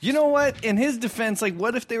 You know what? In his defense, like,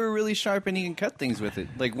 what if they were really sharp and he can cut things with it?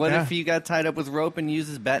 Like, what Yeah. if he got tied up with rope and used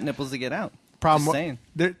his bat nipples to get out? Problem. Just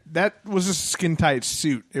saying. That was a skin tight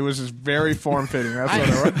suit. It was just very form fitting.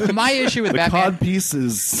 That's what it was. My issue with The Batman. cod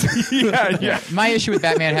pieces. My issue with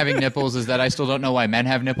Batman having nipples is that I still don't know why men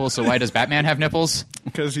have nipples. So why does Batman have nipples?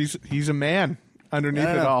 Because he's a man underneath I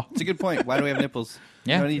don't it know. all. It's a good point. Why do we have nipples?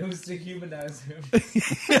 Yeah. You don't It need- was to humanize him.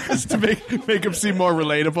 Just to make him seem more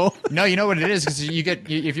relatable. No, you know what it is? Because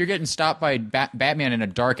if you're getting stopped by Batman in a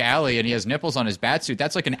dark alley and he has nipples on his batsuit,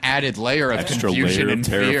 that's like an added layer of Extra confusion layer and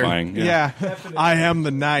of terrifying. Yeah, I am the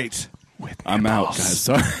knight. I'm out, guys.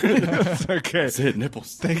 Sorry. Okay, That's it.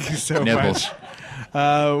 Nipples. thank you so Nipples. much.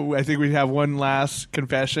 I think we have one last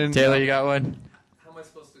confession. fear. Taylor, you got one? How am I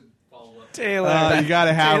supposed to follow up? Taylor. You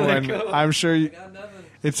gotta have Taylor, one. go. I'm sure Got nothing.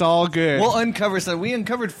 it's all good. We'll uncover some. We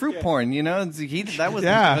uncovered fruit porn. You know, that was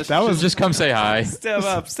Yeah, that was Just come say hi. Step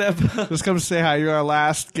up. Just come say hi. You're our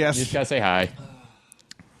last You just guest. gotta say hi.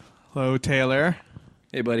 Hello, Taylor.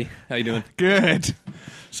 Hey, buddy. How you doing? Good.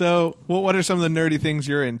 So, what are some of the nerdy things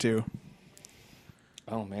you're into?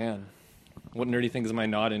 Oh, man. What nerdy things am I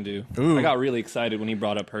not into? Ooh. I got really excited when he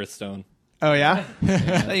brought up Hearthstone. Oh yeah,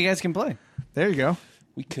 Oh, you guys can play. there you go.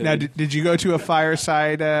 We could. Now, did you go to a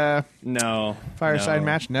fireside no.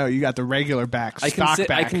 match? No, you got the regular back, I stock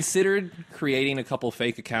back. considered creating a couple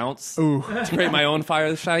fake accounts Ooh. to create my own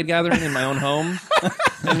fireside gathering in my own home.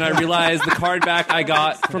 And I realized the card back I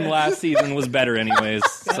got from last season was better anyways.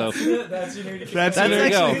 So That's your nerdy. That's there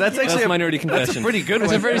you go. That's actually my nerdy confession. That's a pretty good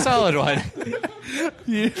It's one. a pretty solid one.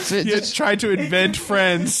 you just tried to invent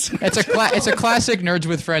friends. It's a classic Nerds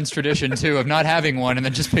with Friends tradition too of not having one and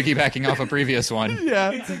then just piggybacking off a previous one.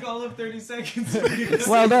 Yeah. It took all of 30 seconds.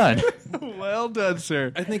 Well done. Well done,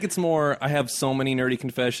 sir. I think it's more. I have so many nerdy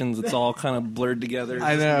confessions. It's all kind of blurred together. It's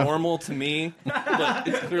I just know. normal to me, but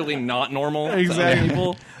it's clearly not normal to Exactly. other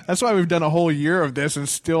people. That's why we've done a whole year of this and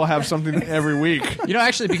still have something every week. You know,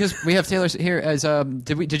 actually, because we have Taylor here as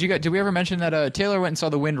did we ever mention that Taylor went and saw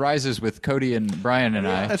The Wind Rises with Cody and Brian and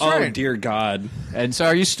I? That's Oh right. dear God! And so,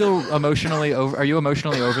 are you still emotionally over? Are you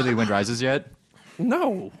emotionally over The Wind Rises yet?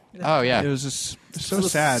 No, Oh yeah, It was just so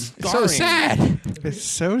sad. so sad. It's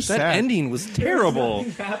so that sad. ending was terrible.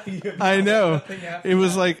 I know. It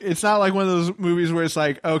was like, it's not like one of those movies where it's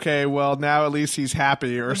like, okay, well, now at least he's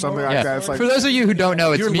happy or something like Yeah. that. It's like, For those of you who don't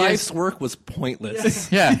know, it's Your me. life's work was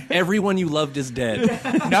pointless. Yeah. Everyone you loved is dead.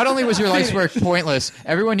 Not only was your life's work pointless,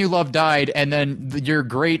 everyone you loved died, and then your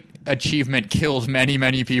great achievement killed many,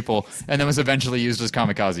 many people, and then was eventually used as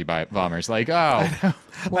kamikaze bombers. Like, oh,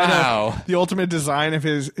 wow. the ultimate design of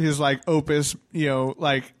his like opus, you know,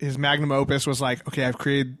 like his magnum opus was like, okay, I've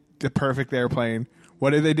created the perfect airplane.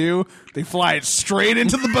 What do? They fly it straight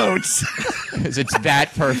into the boats. 'Cause it's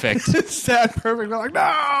that perfect. It's that perfect. They're like,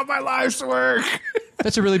 no, my life's work.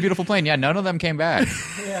 That's a really beautiful plane. Yeah, none of them came back.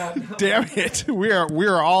 Damn it. We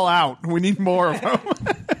are all out. We need more of them.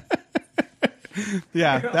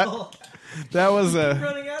 Yeah, that was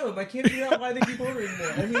running out of them. I can't figure out why they keep ordering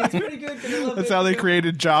more. I mean, it's pretty good. 'Cause I love that's it. how they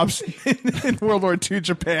created jobs in World War II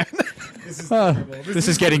Japan. This is terrible. This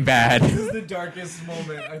is getting bad. This is the darkest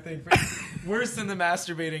moment, I think. Worse than the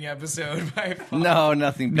masturbating episode by far. No,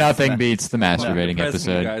 nothing. Beats Nothing that. beats the masturbating President, you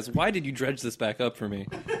episode. guys, why did you dredge this back up for me?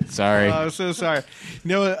 Sorry. I'm so sorry. You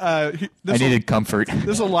know, I this needed comfort.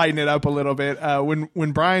 will lighten it up a little bit.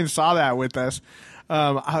 When Brian saw that with us,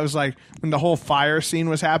 I was like, when the whole fire scene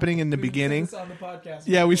was happening in the beginning. This on the podcast.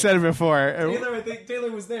 Yeah, we said it before. Taylor, I think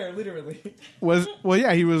Taylor was there, literally.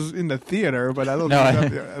 Yeah, he was in the theater, but I don't No,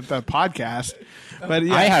 think at the podcast. But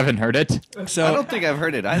yeah, I haven't heard it. so I don't think I've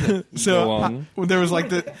heard it either. So Go on. there was like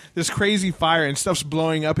this crazy fire and stuff's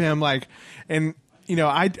blowing up him, like, and you know,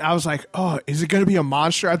 I was like, oh, is it going to be a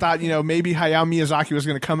monster? I thought, you know, maybe Hayao Miyazaki was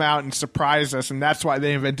going to come out and surprise us, and that's why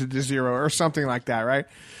they invented the Zero or something like that, right?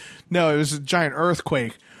 No, it was a giant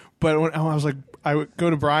earthquake. But when I was like, I would go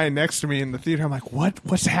to Brian next to me in the theater. I'm like,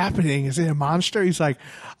 what's happening? Is it a monster? He's like,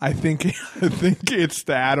 I think it's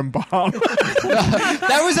the atom bomb.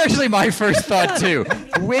 That was actually my first thought too,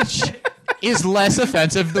 which is less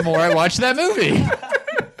offensive the more I watch that movie.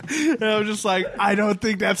 And I'm just like, I don't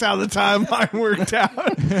think that's how the timeline worked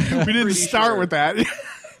out. We didn't start with that.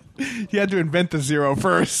 You had to invent the zero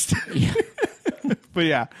first. But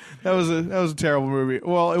yeah, that was a terrible movie.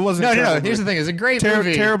 Well, it wasn't. No. a terrible Here's the movie. thing: it's a great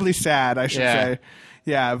movie. Terribly sad, I should Yeah. say.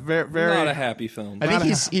 Yeah, very. Not a happy film. I think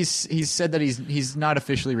he's said that he's not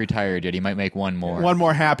officially retired yet. He might make one more. One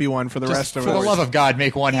more happy one for the Just rest of for us. the love of God,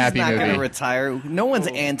 make one He's happy not going movie. to retire. No one's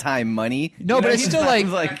anti-money. No, but it's still like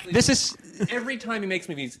like this is. Every time he makes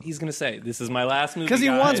movies, he's going to say, "This is my last movie." because he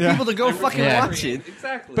guys." wants Yeah. people to go fucking Yeah. watch it.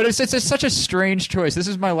 Exactly. But it's such a strange choice. This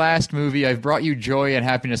is my last movie. I've brought you joy and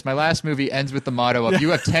happiness. My last movie ends with the motto of "You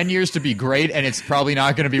have 10 years to be great, and it's probably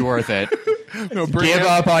not going to be worth it." No, Give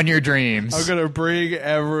up on your dreams. I'm gonna bring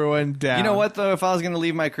everyone down. You know what though? If I was gonna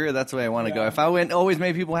leave my career, that's the way I want to go. If I went always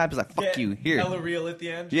made people happy, it's like fuck you. Here. Hella real at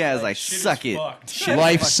the end. Yeah, it's like shit suck is it. fucked.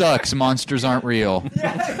 Life sucks. Monsters aren't real.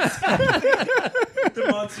 The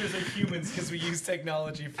monsters are humans because we use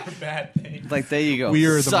technology for bad things. Like there you go. We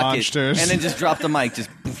are the Suck it. monsters. And then just drop the mic, just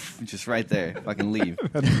poof, just right there. Fucking leave.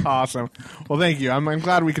 That's awesome. Well, thank you. I'm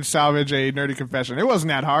glad we could salvage a nerdy confession. It wasn't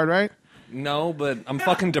that hard, right? No, but I'm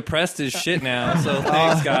fucking depressed as shit now. So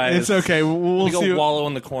thanks, guys. It's okay. We'll We see. go wallow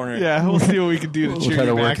in the corner. Yeah, we'll see what we can do to We'll cheer try you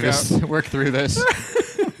to work back up. work through this.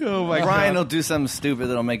 Oh my Brian god. will do something stupid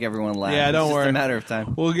that'll make everyone laugh. Yeah, don't it's just worry. a matter of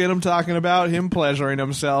time. We'll get him talking about him pleasuring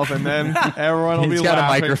himself, and then everyone will He's be got a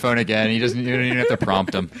laughing. microphone again. You don't even have to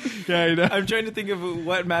prompt him. Yeah, you know. I'm trying to think of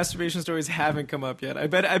what masturbation stories haven't come up yet. I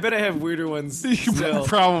bet I have weirder ones still.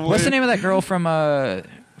 Probably. What's the name of that girl from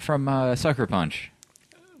Sucker Punch?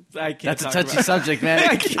 I can't That's a talk touchy about. subject,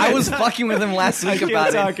 man. I was fucking with him last I week can't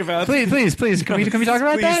about talk it. about. Please, can we talk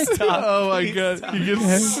about that? Please stop. Oh my god. You get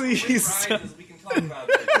Please stop. We can talk about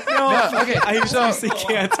it. No, okay, I so seriously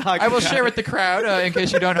can't talk. I will about share it. with the crowd in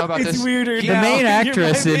case you don't know about It's this. weirder The now. main You're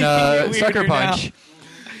actress in making it Sucker weirder now. Punch,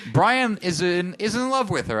 Brian is in love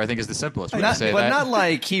with her. I think is the simplest way to Not, say but that. not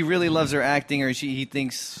like he really loves her acting or he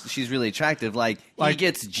thinks she's really attractive. Like he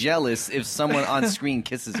gets jealous if someone on screen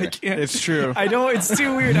kisses her. It's true. I don't. It's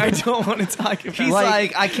too weird. I don't want to talk about. He's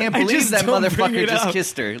like, I can't I believe just that don't bring motherfucker it just up.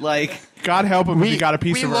 kissed her. Like, God help him if he got a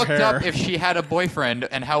piece we of her looked hair. up if she had a boyfriend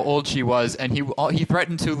and how old she was, and he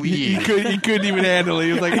threatened to he leave. couldn't even handle it.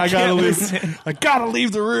 He was like, I gotta leave. I gotta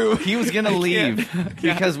leave the room. he was gonna leave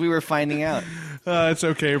because we were finding out. It's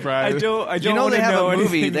okay, Brian. I don't. You know want they to have know a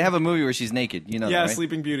movie. anything. They have a movie where she's naked. You know Yeah, that, right?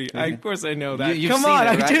 Sleeping Beauty. Of course, I know that. You've Come seen on, it,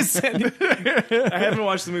 I right? just said. I haven't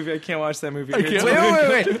watched the movie. I can't watch that movie.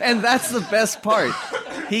 Wait. And that's the best part.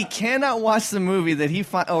 He cannot watch the movie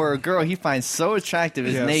that or a girl he finds so attractive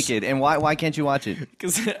is Yes. naked. And why can't you watch it?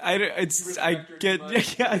 Because I get.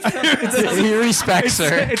 Yeah, it's, He respects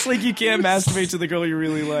her. it's like you can't masturbate to the girl you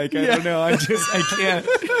really like. I don't know. I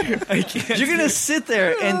can't. I can't. You're gonna sit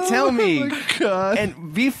there and tell me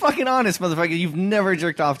and be fucking honest, motherfucker. You've never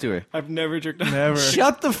jerked off to her. I've never jerked off. Never.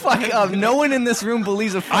 Shut the fuck up. No one in this room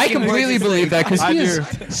believes a fucking I word completely you say. believe that because I he do. is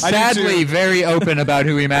I do sadly too. very open about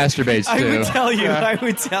who he masturbates I would to. tell you. I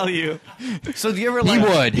would tell you. So do you ever He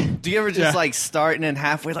like? would. Do you ever just Yeah. like start and then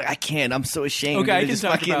halfway like I can't? I'm so ashamed. Okay, I And can just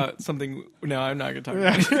talk fucking- about something. No, I'm not gonna talk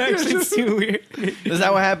about it. Actually, it's too weird. Is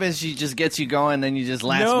that what happens? She just gets you going, then you just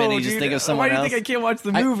last No, minute you just dude, think of why someone do you else. think I can't watch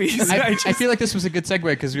the movies? I feel like this was a good segue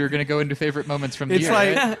because we were going to go into favorite moments from the It's year.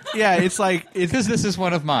 like, yeah, it's like it's because this is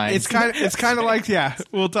one of mine. it's kind of like, yeah.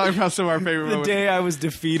 We'll talk about some of our favorite the moments. day I was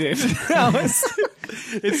defeated.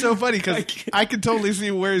 It's so funny because I can totally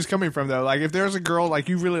see where he's coming from though. Like if there's a girl like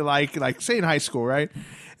you really like say in high school, right?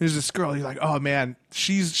 There's this girl you're like, oh man,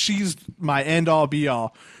 she's my end all be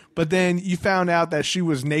all. But then you found out that she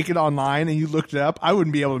was naked online and you looked it up. I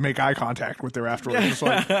wouldn't be able to make eye contact with her afterwards. It's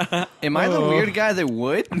like, Am I the weird guy that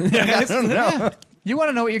would? I don't know. you want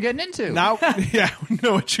to know what you're getting into. now, yeah, we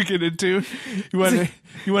know what you get into. You want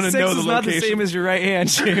to Sex know is the not the location. same as your right hand,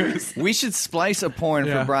 James. We should splice a porn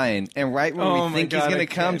Yeah. for Brian, and right when Oh we my think God, he's I gonna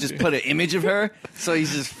come, can't just do put an image of her, so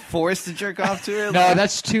he's just forced to jerk off to her. No,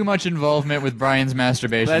 that's too much involvement with Brian's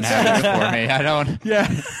masturbation habits for me. I don't.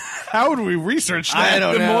 Yeah. How would we research that? I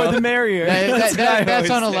don't The know. more the merrier. That's what I that's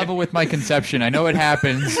always on a say. level with my conception. I know it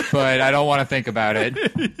happens, but I don't want to think about it.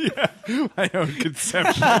 My own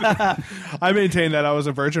conception. I maintain that I was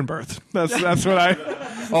a virgin birth. That's what I.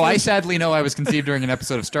 Oh, I sadly know I was conceived during an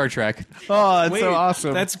episode of Star Trek. Oh, that's Wait, so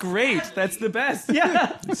awesome. That's great. That's the best.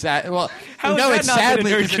 Yeah. Well, How is no, that it's not been a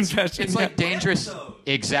sadly nerd 'cause confession? it's like dangerous.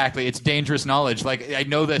 Exactly, it's dangerous knowledge. Like I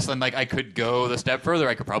know this, and like I could go the step further.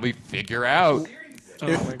 I could probably figure out.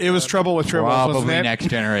 it was trouble with tribbles. wasn't Probably it? next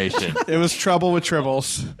generation. It was trouble with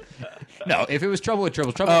tribbles. No, if it was Trouble with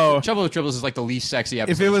Tribbles, Oh. Trouble with Tribbles is like the least sexy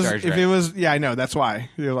episode. If it was, of Star Trek. if it was, yeah, I know. That's why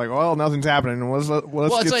you're like, well, nothing's happening. Let's Well,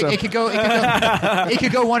 it's get like some. it could go. It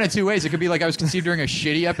could go one of two ways. It could be like I was conceived during a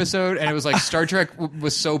shitty episode, and it was like Star Trek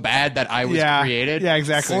was so bad that I was Yeah. created. Yeah,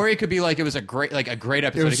 exactly. Or it could be like it was a great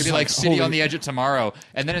episode. It, was could be like, like City holy- on the Edge of Tomorrow,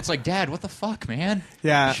 and then it's like, Dad, what the fuck, man?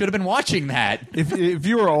 Yeah. should have been watching that. if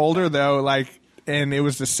you were older though, like, and it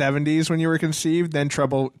was the 70s when you were conceived, then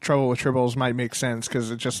trouble with tribbles might make sense because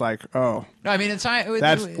it's just like, oh, No, I mean it's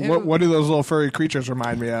that's what do those little furry creatures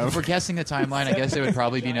remind me If of? we're guessing the timeline, I guess it would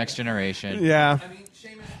probably be Next Generation. Yeah. I mean,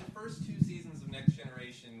 Seamus, the first two seasons of Next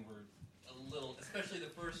Generation were a little, especially the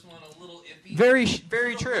first one, a little iffy. Very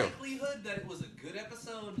So true. The likelihood that it was a good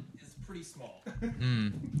episode is pretty small.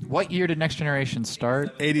 What year did Next Generation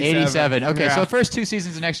start? 87. 87. Okay, Yeah. so the first two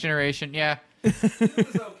seasons of Next Generation, yeah. It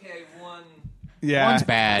was okay. One, Yeah, One's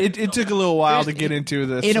bad. It took a little while to get into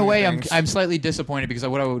the. In a way, things. I'm slightly disappointed because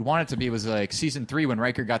what I would want it to be was like season 3 when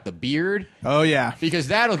Riker got the beard, Oh yeah. because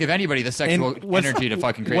that'll give anybody the sexual energy to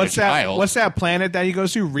fucking create what's a child. What's that planet that he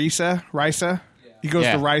goes to? Risa. He goes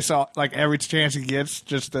Yeah. to Risa like every chance he gets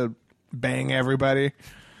just to bang everybody.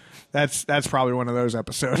 That's probably one of those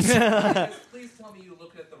episodes. Please tell me you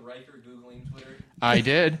looked at the Riker Googling Twitter. I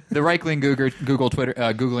did. The Riker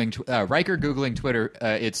Googling Twitter.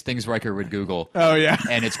 It's things Riker would Google, Oh yeah,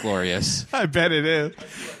 and it's glorious. I bet it is.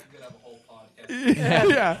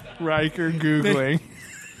 Yeah, Riker googling.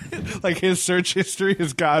 Like his search history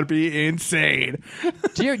has got to be insane.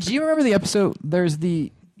 Do you remember the episode?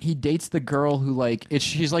 He dates the girl who like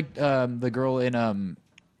she's like the girl in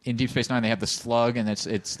Deep Space Nine. They have the slug, and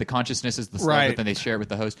it's the consciousness is the slug, Right. but then they share it with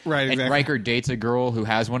the host. Right, And exactly. Riker dates a girl who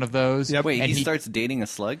has one of those. Yep. Wait, and he starts dating a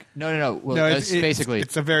slug? No. Well, No, that's basically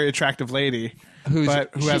it's a very attractive lady, who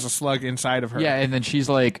has a slug inside of her. yeah, and then she's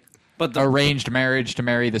like. But the- arranged marriage to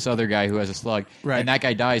marry this other guy who has a slug. Right. And that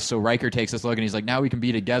guy dies, so Riker takes the slug and he's like, now we can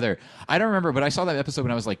be together. I don't remember, but I saw that episode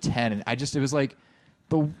when I was like 10, and it was like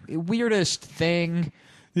the weirdest thing.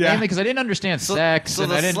 Yeah. Mainly because I didn't understand sex, and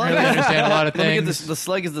the I didn't slug- really understand a lot of Let me get things. this. The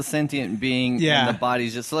slug is the sentient being, Yeah. and the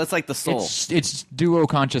body's just so that's like the soul. It's duo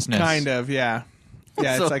consciousness. Kind of. Yeah.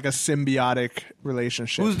 Yeah, So- it's like a symbiotic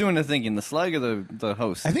relationship. Who's doing the thinking, the slug or the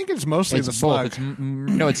host? I think it's mostly It's the both. slug. It's,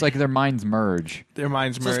 no, it's like their minds merge. Their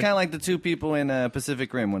minds so it's merge. kind of like the two people in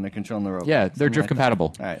Pacific Rim when they're controlling the robot. Yeah, they're Something drift like compatible.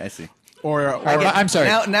 that. All right, I see. Or I'm sorry.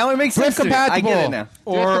 Now it makes sense. Drift to me. I compatible. get it now.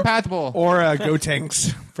 Drift compatible. Or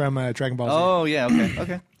Gotenks from Dragon Ball Z. Oh yeah,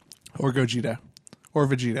 okay. Or Gogeta. Or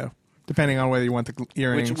Vegito. Depending on whether you want the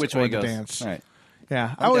earrings Which or way the goes? dance. All right.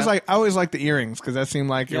 Yeah. I'm down. I always like the earrings because that seemed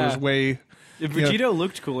like it Yeah. was way Vegito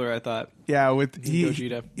looked cooler, I thought. with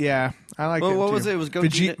Gogeta. Yeah. I like Well, it what too. was it? It was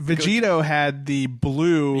Gogeta- Vegito had the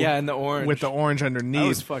blue Yeah, and the orange. with the orange underneath. That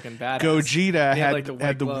was fucking badass. Gogeta He had like the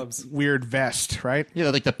white gloves. weird vest, right? Yeah,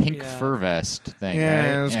 like the pink Yeah. fur vest thing.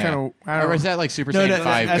 Yeah, right? it was kinda- I don't Or know. is that like Super No, Saiyan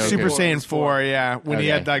 5 that's Goku? Super Saiyan It's 4, four. yeah. When he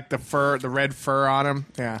Okay. had like the red fur on him.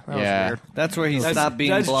 Yeah, that was Yeah. weird. That's where he That's- stopped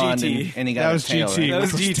being that's blonde GT. and he got That a was tail, GT. right? That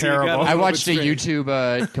was which was GT. terrible. Got a I little watched a bit strange.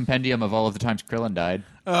 YouTube compendium of all of the times Krillin died.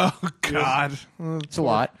 Oh God, It's a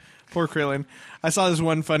lot. Poor Krillin. I saw this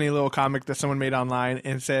one funny little comic that someone made online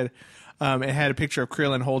and said it had a picture of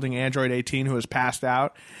Krillin holding Android 18 who was passed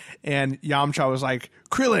out, and Yamcha was like,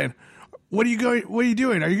 "Krillin, what are you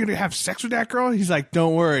doing? Are you going to have sex with that girl?" He's like,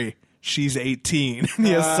 "Don't worry, she's 18." And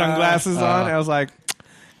he has sunglasses on. I was like,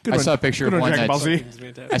 "Good I one. saw a picture Good of one Dragon Ball that's-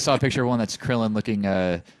 Z." I saw a picture of one that's Krillin looking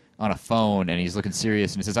on a phone, and he's looking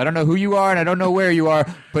serious, and he says, "I don't know who you are, and I don't know where you are,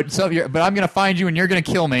 but I'm going to find you, and you're going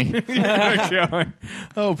to kill me."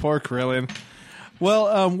 Oh, poor Krillin.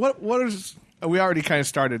 Well, what is? We already kind of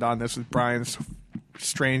started on this with Brian's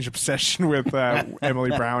strange obsession with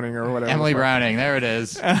Emily Browning or whatever. Emily Browning, there it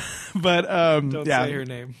is. You But Don't yeah, say her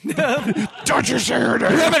name. don't you say her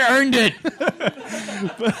name? haven't earned it.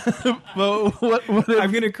 But what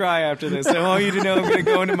I'm gonna cry after this. I want you to know I'm gonna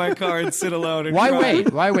go into my car and sit alone. And Why cry.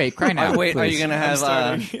 wait? Why wait? Cry now. Wait, are please. you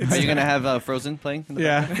gonna have Frozen playing? In the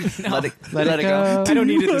Yeah. background? Let it go. I don't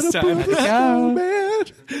need it this time. Go.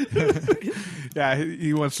 Yeah,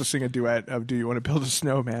 he wants to sing a duet of "Do You Want to Build a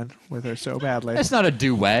Snowman" with her so badly. That's not a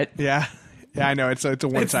duet. Yeah, I know it's a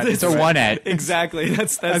one-sided. It's a one-et. Exactly.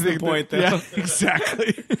 That's I the think point, though. Yeah,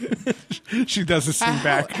 exactly. She doesn't sing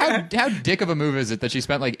back. How dick of a move is it that she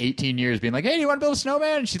spent like 18 years being like, "Hey, do you want to build a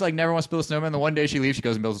snowman?" And she like never wants to build a snowman. The one day she leaves, she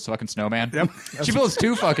goes and builds a fucking snowman. Yep. She builds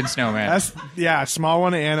 2 fucking snowmen. That's a small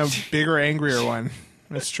one and a bigger, angrier one.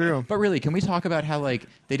 That's true. But really, can we talk about how like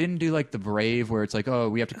they didn't do like the Brave, where it's like, oh,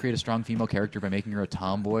 we have to create a strong female character by making her a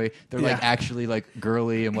tomboy. They're like Yeah. actually like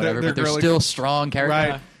girly and whatever, They're but they're girly. still strong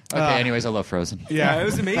characters. Right. Okay. Anyways, I love Frozen. Yeah, Yeah, it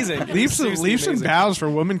was amazing. It was leaps seriously and amazing. bounds for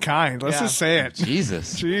womankind. Let's Yeah. just say it.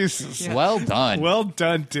 Jesus. Jesus. Well done. Well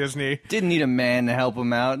done, Disney. Didn't need a man to help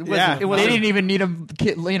him out. It wasn't, Yeah. it they wasn't, didn't even need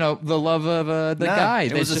the love of the Nah, guy.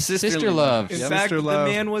 it was It's a just sisterly sister love. In Yeah. fact, Mr. the Love.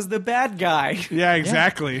 man was the bad guy. Yeah,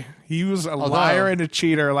 exactly. He was a liar and a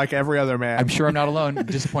cheater like every other man. I'm sure I'm not alone.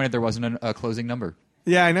 Disappointed there wasn't a closing number.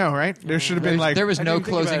 Yeah, I know, right? There should have been like There was I no didn't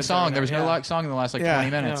think about closing it song. during There was that, no yeah. like, song in the last like 20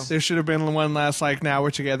 minutes. There should have been one last like "Now we're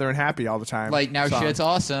together and happy all the time." Like now song. shit's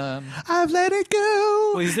awesome. I've let it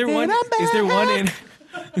go. Well, is there and one? I'm Is there one in?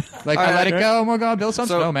 Like I let it go. And we're gonna build some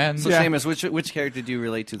So, snowman. so Yeah. Seamus, which character do you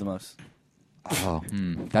relate to the most?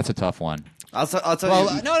 That's a tough one. I'll tell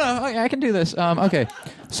Well, you. no, I can do this. Okay,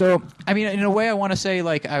 so I mean, in a way, I want to say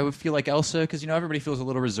like I would feel like Elsa because everybody feels a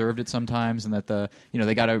little reserved at sometimes, and that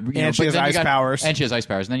they got to And she has ice powers. and she has ice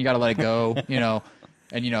powers, and then you got to let it go.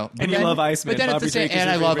 And you know, but And you then- love Iceman. But then at Bobby the same, Drake is and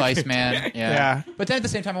I your love favorite Iceman. Yeah. Yeah. But then at the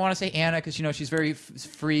same time, I want to say Anna because you know she's very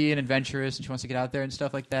free and adventurous, and she wants to get out there and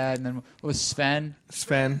stuff like that. And then what was Sven?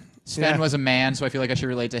 Sven. Sven Yeah. was a man, so I feel like I should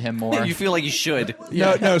relate to him more. You feel like you should.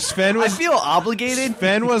 No, Sven I was feel obligated.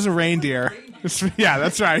 Sven was a reindeer. Yeah,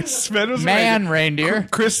 that's right. Sven was Man a reindeer.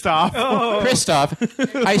 Kristoff. Christoph.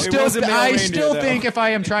 I was a male I reindeer, still though. think if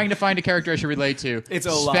I am trying to find a character I should relate to, It's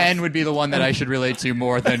Olaf. Sven would be the one that I should relate to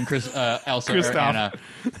more than Elsa or Kristoff. Anna.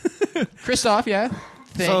 Christoph, yeah.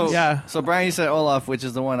 So, Yeah. So Brian, you said Olaf, which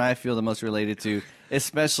is the one I feel the most related to,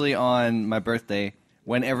 especially on my birthday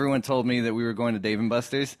when everyone told me that we were going to Dave and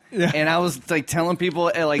Buster's, and I was like telling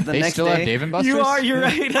people like the They next still day. have Dave and Buster's? You're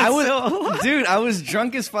right. I was, dude, I was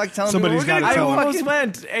drunk as fuck telling Somebody's people. gotta I tell him. almost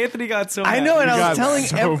went. Anthony got so mad. I know, and You I got was telling,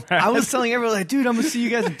 so mad. I was telling everyone like, dude, I'm gonna see you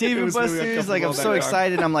guys at Dave and was gonna be a Buster's. couple Like, I'm of so that car.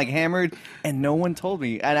 excited. I'm like hammered, and no one told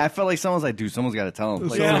me, and I felt like someone's like, dude, someone's got to tell him.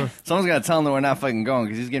 Like, Yeah. someone's got to tell him that we're not fucking going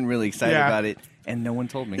because he's getting really excited Yeah. about it, and no one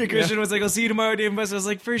told me. Yeah, Christian was like, "I'll see you tomorrow, Dave and Buster's." I was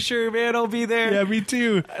like, "For sure, man, I'll be there." Yeah, me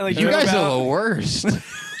too. Like, You guys about- are the worst.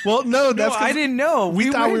 Well, no, No, that's 'cause I didn't know. we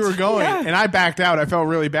thought we went- were going, Yeah. and I backed out. I felt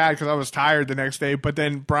really bad because I was tired the next day. But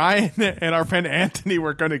then Brian and our friend Anthony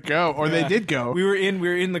were going to go, or they Yeah. did go. We were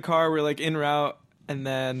in the car. We were like en route, and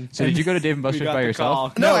then So did you go to Dave and we Buster's got by the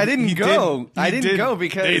yourself? call. No, I didn't he go. didn't. I He didn't didn't. go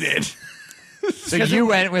because They did. So you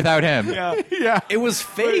went without him. Yeah. Yeah. it was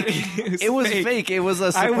fake. It was fake. fake. It was a I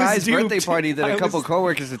was surprise birthday duped. party that I a couple was-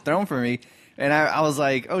 coworkers had thrown for me, and I was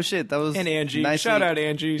like, oh shit, that was And Angie, nicely- shout out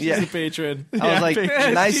Angie, she's Yeah. a patron. I was like,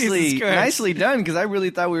 Jesus nicely, Christ. nicely done because I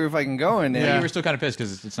really thought we were fucking going. And Yeah. You were still kind of pissed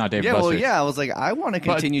because it's not Dave yeah, and well, Buster's. yeah. I was like, I want to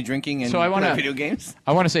continue drinking and so I wanna- play video games.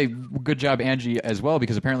 I want to say good job, Angie, as well,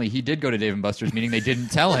 because apparently he did go to Dave and Buster's, meaning they didn't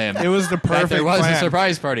tell him It was the that perfect there was plan. a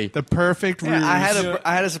surprise party. The perfect ruse. Yeah,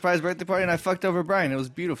 I had a surprise birthday party and I fucked over Brian. It was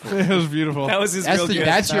beautiful. It was beautiful. That was his real gift.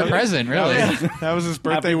 That's your present, really. That was his Happy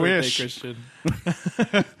birthday wish. Christian.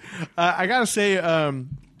 I gotta say,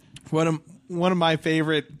 one of my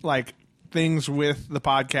favorite like things with the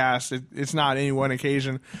podcast. It's not any one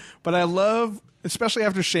occasion, but I love, especially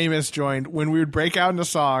after Seamus joined, when we would break out into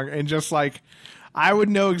song and just like I would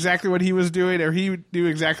know exactly what he was doing, or he would do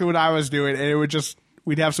exactly what I was doing, and it would just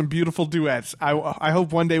we'd have some beautiful duets. I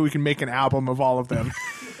hope one day we can make an album of all of them.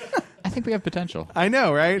 I think we have potential. I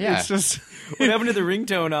know, right? Yeah. It's just What happened to the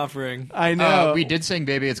ringtone offering? I know We did sing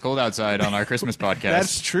 "Baby It's Cold Outside" on our Christmas podcast.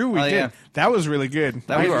 That's true. We Oh, did. yeah. That was really good.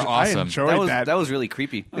 That You I, were awesome. I enjoyed That was really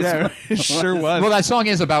creepy. Yeah, it sure was. well, that song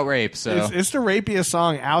is about rape, so It's the rapiest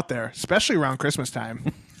song out there, especially around Christmas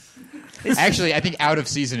time. actually, I think out of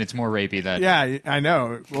season it's more rapey than. Yeah, I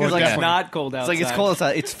know. Well, like, It's definitely. not cold It's outside. like it's cold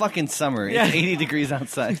outside. It's fucking summer. Yeah. It's 80 degrees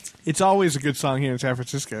outside. It's always a good song here in San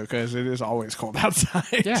Francisco because it is always cold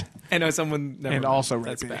outside. Yeah. I know someone. Never and mind. also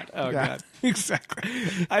that's rapey. bad. Oh Yeah, god, exactly.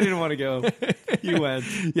 I didn't want to go. You went.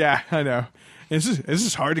 Yeah, I know. This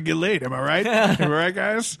is hard to get laid. Am I right? Am I right,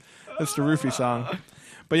 guys? That's the Roofie song.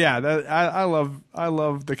 But yeah, I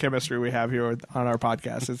love the chemistry we have here on our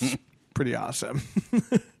podcast. It's pretty awesome.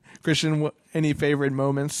 Christian, any favorite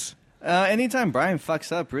moments? Anytime Brian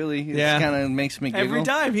fucks up, really, it Yeah. kind of makes me giggle. Every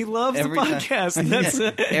time he loves Every the time. podcast. And that's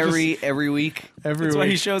every week. Every that's why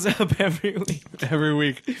he week. shows up every week. Every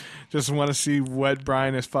week. Just want to see what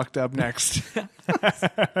Brian has fucked up next.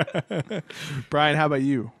 Brian, how about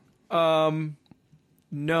you? No.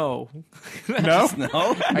 No?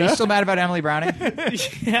 No, Are you still mad about Emily Browning?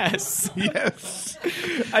 Yes. Yes.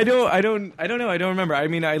 I don't know. I don't remember. I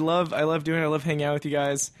mean, I love hanging out with you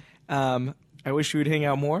guys. I wish we would hang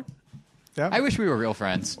out more. I wish we were real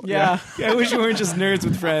friends. Yeah. I wish we weren't just nerds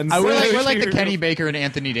with friends. I We're wish like we the were- Kenny Baker and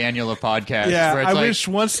Anthony Daniel of podcasts. Yeah, where it's I like, wish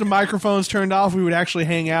once the microphones turned off, we would actually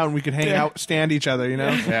hang out and we could hang Yeah. out, stand each other, you know?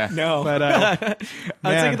 Yeah. No. But I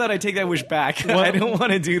man. take that. I take that wish back. I don't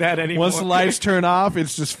want to do that anymore. once the lights turn off,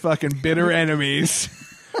 it's just fucking bitter enemies.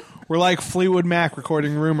 We're like Fleetwood Mac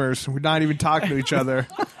recording Rumors. We're not even talking to each other.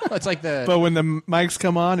 It's like the. But when the mics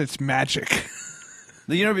come on, it's magic.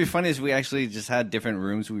 you know, what'd be funny is we actually just had different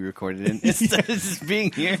rooms we recorded in instead of just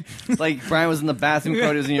being here. Like Brian was in the bathroom,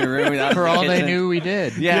 Cody was in your room. I was for in the all they kitchen. knew, we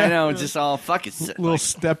did. Yeah, I know. Just all fuck it. Little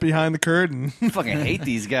step behind the curtain. I fucking hate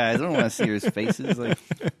these guys. I don't want to see his faces. Like,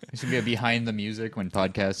 This would be a behind the music when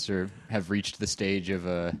podcasts have reached the stage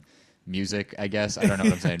of music, I guess. I don't know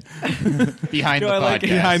what I'm saying. Behind No, the I podcast. like it.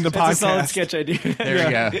 Behind the That's a solid podcast. sketch idea. There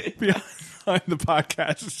we go. Behind the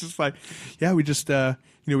podcast, it's just like, yeah, we just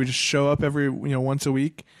we just show up every once a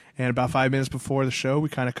week, and about 5 minutes before the show, we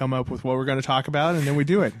kind of come up with what we're going to talk about, and then we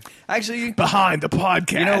do it. actually, Behind the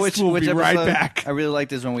podcast, you know which we'll be episode right back. I really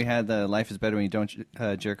liked is when we had the "Life is Better When You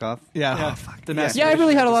Don't Jerk Off." Yeah. Yeah. Oh, fuck. The Yeah, I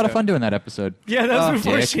really had a lot of fun doing that episode. Yeah, that was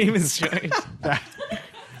before dick. Seamus joined.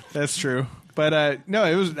 That's true. But no,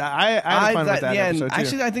 it was. I had fun with that yeah, episode and too.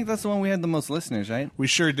 actually, I think that's the one we had the most listeners, right? We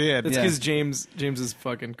sure did. That's Yeah. because James is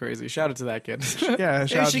fucking crazy. Shout out to that kid. Yeah,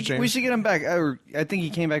 shout out to we James. should get him back. I think he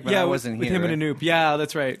came back, but I wasn't with here. him right? and Anoop. Yeah,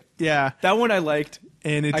 that's right. Yeah, That one I liked.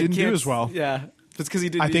 and it I didn't do can't- as well. Yeah, it's because he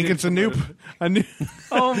did. I he think did it's a noob. promote it. A noob.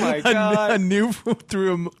 Oh my god! A noob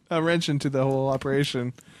threw a wrench into the whole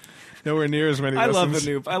operation. Nowhere near as many. I love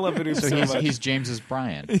listens. Anoop. I love Anoop so, So much. he's James's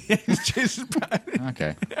Brian. He's Jason Bryan.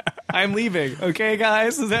 Okay. I'm leaving. Okay,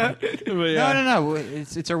 guys. Is that? But yeah. No.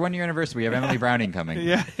 It's our 1 year anniversary. We have Emily Browning coming.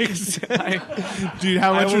 Yeah, exactly. Dude,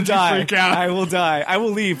 how I much will would you die. freak out? I will die. I will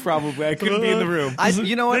leave. Probably. I couldn't be in the room.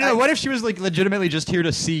 You know what? No, what if she was like legitimately just here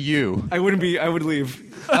to see you? I wouldn't be. I would leave.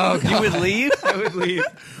 Oh, you would leave? I would leave.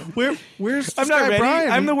 Where's I'm this not guy ready.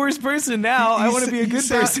 Brian? I'm the worst person now. I want to be a good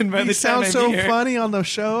person by He the time sounds I'm so here. funny on the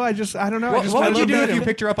show. I don't know. I What, just what I would you love do if him. you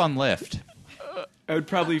picked her up on Lyft? I would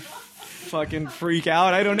probably fucking freak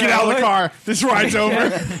out. I don't know. Get out of the car. This ride's over.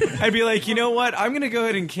 I'd be like, you know what? I'm gonna go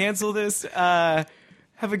ahead and cancel this. Have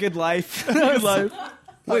a good life. Good life.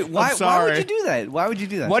 Wait, why sorry. would you do that? Why would you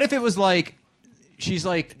do that? What if it was like, she's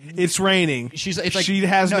like, It's raining. it's like she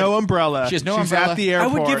has no umbrella. She has no She's umbrella. at the I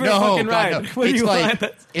airport. would give her no, a fucking God, ride. no. What do It's you like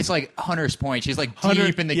want? it's like Hunter's Point. She's like 100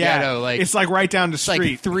 deep in the yeah. ghetto. Like it's like right down the it's like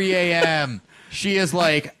street. 3 a.m. She is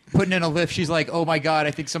like putting in a lift. She's like, oh my god,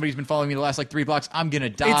 I think somebody's been following me the last like 3 blocks. I'm gonna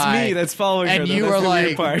die. It's me that's following her. And though. you That's are the weird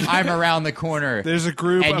like, part. I'm around the corner. There's a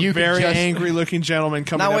group And of you could very just- angry-looking gentlemen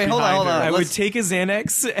coming Now, up wait, hold on, behind hold on. her. I would Let's- take a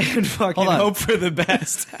Xanax and fucking Hold on. hope for the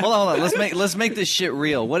best. Hold on. Let's make this shit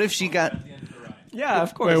real. What if she got? Yeah,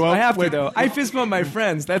 of course. Wait, well, I have to wait. though. I fist bump my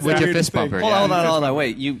friends. That's Would the you weirdest fist bump thing. her? Hold Yeah. on.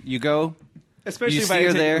 Wait, you go. Especially You if I see her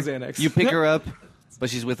take there. the Xanax. You pick her up, but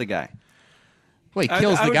she's with a guy. Well, he I-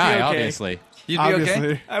 kills I the would be guy, okay. obviously. You'd be Obviously.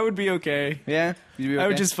 okay. I would be okay. Yeah. You'd be okay. I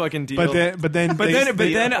would just fucking deal. But then But then they both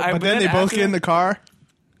after get in that- the car.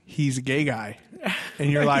 He's a gay guy,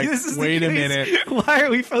 and you're like, This is the wait a case. minute. Why are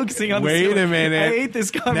we focusing on this? Wait a minute. I hate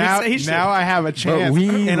this Now, conversation. now I have a chance.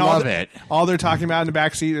 we and love it. All they're talking about in the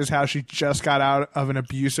backseat is how she just got out of an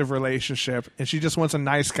abusive relationship, and she just wants a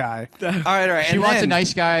nice guy. all right. She and wants a then-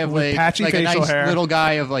 nice guy of With like, patchy like a facial nice hair. little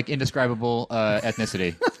guy of like indescribable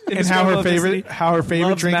ethnicity. And how her favorite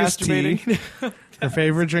Loves drink is tea. masturbating. Her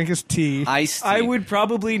favorite drink is tea. iced tea. I would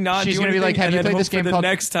probably not. She's do gonna be like, anything "Have and you then played hope this for game the called-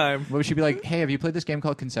 next time? What would she be like? Hey, have you played this game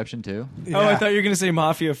called Conception 2? Oh, I Yeah. thought you were gonna say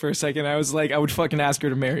Mafia for a second. I was like, I would fucking ask her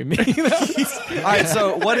to marry me. All right.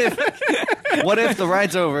 So what if the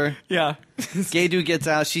ride's over? Yeah. Gay dude gets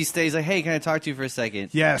out. She stays like, hey, can I talk to you for a second?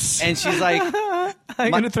 Yes. And she's like,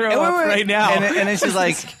 I'm gonna throw Hey, up wait. right now. And then she's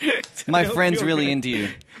like, my friend's really into you.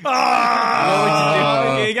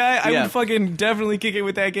 A gay guy? I Yeah. would fucking definitely kick it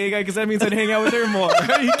with that gay guy because that means I'd hang out with her more.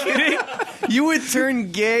 Are you kidding? You would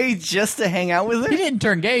turn gay just to hang out with He her? didn't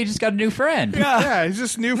turn gay. He just got a new friend. yeah, he's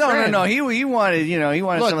just new No. friend. He wanted, he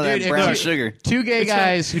wanted Look, some of that dude, if brown you- sugar. Two gay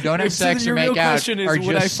guys who don't have So sex or your make real out question is, are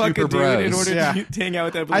would I just fuck super a dude in bros. order Yeah. to hang out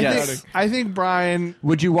with that I black think guy? I think Brian.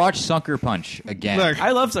 Would you watch Sucker Punch again? Look,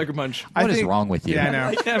 I love Sucker Punch. I What is think- wrong with you? Yeah, I know. I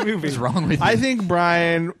like that movie. What is wrong with you? I think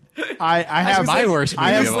Brian. I have my worst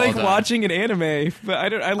I movie have It's of all like time. watching an anime,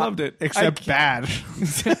 but I loved it. except bad.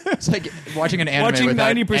 It's like watching an anime watching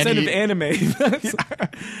without 90% any- of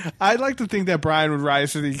anime. I'd like to think that Brian would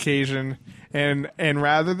rise to the occasion, and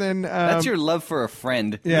rather than That's your love for a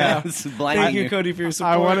friend. Yeah. It's blinding Thank you, Cody, for your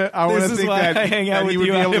support. I want to This is think why that, I hang out that with he would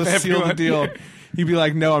you be out able of to seal the everyone. deal. He'd be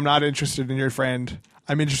like, "No, I'm not interested in your friend.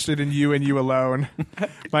 I'm interested in you and you alone.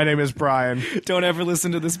 My name is Brian." Don't ever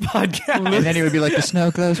listen to this podcast. And then he would be like, the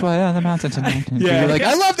snow glows white on the mountain tonight. And Yeah. you'd be like,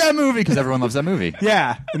 I love that movie because everyone loves that movie.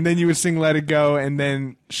 Yeah, and then you would sing "Let It Go," and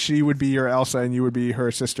then she would be your Elsa, and you would be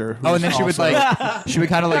her sister. Oh, and then who's she would also- like, she would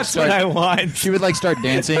kind of like That's what I start. want. She would like start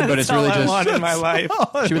dancing, but it's That's all really I want just. in my life.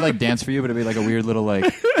 She would like dance for you, but it'd be like a weird little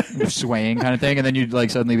like swaying kind of thing, and then you'd like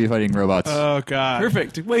suddenly be fighting robots. Oh God,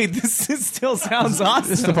 Perfect. Wait, this still sounds awesome.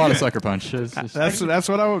 This is the plot of Sucker Punch. It's just- That's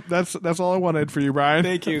what that's all I wanted for you, Brian.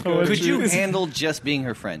 Thank you. I want Could you to- handle just being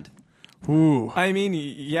her friend? Ooh. I mean,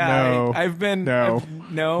 yeah, No. I've been. No.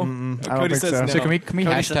 No. I don't Cody think says so. no. So can we Cody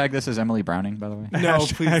hashtag this as Emily Browning? By the way, No,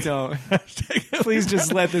 please don't. Please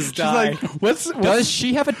just let this She's die. like, what's does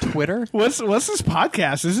she have a Twitter? what's this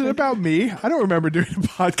podcast? Is it about me? I don't remember doing a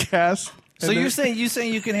podcast. So And you're then-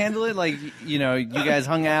 saying you can handle it? Like, you guys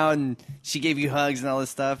hung out and she gave you hugs and all this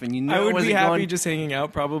stuff, and I it would be wasn't happy going. just hanging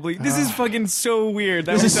out. Probably. This is fucking so weird.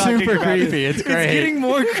 That This we're is talking super about creepy. This. It's great. getting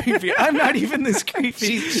more creepy. I'm not even this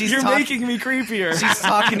creepy. She's You're talk- making me creepier. She's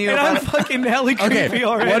talking to you and I'm about. fucking hella creepy Okay,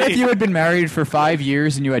 already. what if you had been married for 5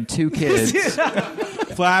 years and you had 2 kids,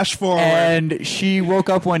 flash forward. and she woke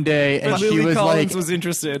up one day and But she Lily was Collins like, was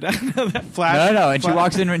interested. Flash. no, and she flash-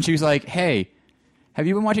 walks in and she was like, hey, have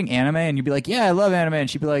you been watching anime? And you'd be like, yeah, I love anime. And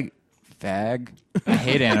she'd be like, fag, I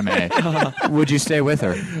hate anime. Would you stay with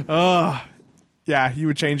her? Oh, yeah, you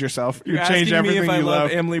would change yourself. You You're would change asking me everything if I you love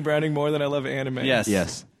love. Emily Browning more than I love anime. Yes.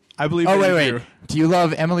 Yes. I believe. Oh, that you wait. do. Do you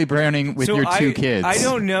love Emily Browning with your two kids? I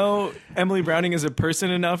don't know Emily Browning as a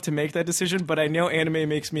person enough to make that decision, but I know anime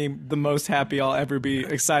makes me the most happy I'll ever be,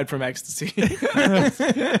 aside from ecstasy.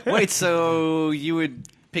 Wait, so you would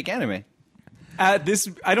pick anime? I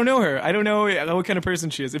don't know her. I don't know what kind of person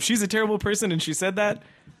she is. If she's a terrible person and she said that,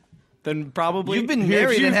 then probably You've been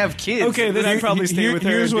married and have kids. Okay, then I'd probably stay with her.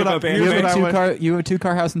 here's and what give I- up here's anime. what I You have a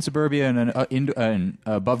 2-car house in suburbia and an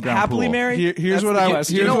above ground Happily pool. married. Here's That's what the I.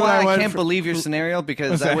 question. Here's You know what why I went can't for- believe your scenario? Because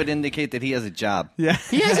What's that that? would indicate that he has a job. Yeah,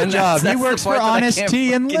 He has a And job. He that's the works for part that I Honest can't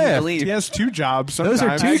Tea and fucking Lyft. believe. he has 2 jobs. Those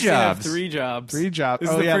are Sometimes. two I actually have jobs. 3 jobs. 3 jobs. This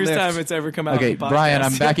is Oh, the yeah, first Lyft. time it's ever come out. Okay, on the podcast. Brian,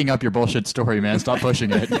 I'm backing up your bullshit story, man. Stop pushing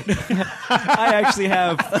it. I actually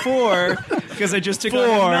have 4 because I just took on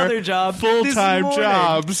 4 another job. this full-time morning.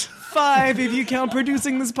 jobs. 5 if you count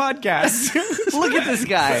producing this podcast. Look at this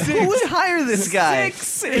guy. Who would hire this guy?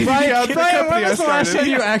 6. Yeah, the company when I was the last started.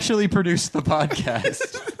 time you actually produced the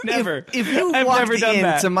podcast? Never. If you I've walked never done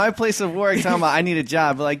that. into my place of work talking about I need a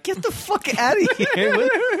job, like get the fuck out of here.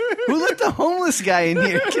 Who let the homeless guy in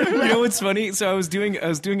here? Get him You out. know what's funny? So I was doing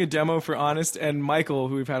a demo for Honest, and Michael,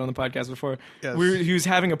 who we've had on the podcast before, Yes. he was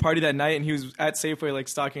having a party that night, and he was at Safeway like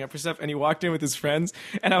stocking up for stuff, and he walked in with his friends,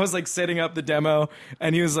 and I was like setting up the demo,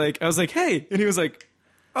 and I was like, hey, and he was like,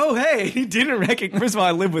 oh, hey, he didn't recognize. First of all,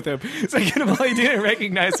 I live with him. Second of all, he didn't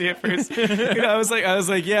recognize me at first. And I was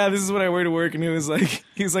like, yeah, this is what I wear to work. And I was like,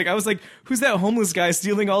 who's that homeless guy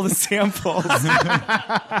stealing all the samples?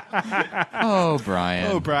 Oh,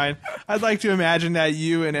 Brian. Oh, Brian, I'd like to imagine that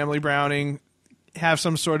you and Emily Browning have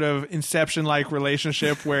some sort of Inception-like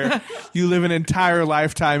relationship where you live an entire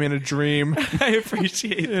lifetime in a dream I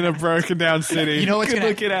appreciate it. in a broken down city. You know what's Could gonna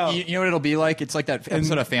look it out. You know what it'll be like? It's like that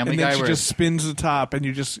episode of Family and then Guy she where just spins the top, and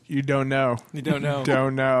you don't know. You don't know.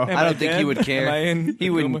 Don't know. Am I don't think dead? he would care. Am I in He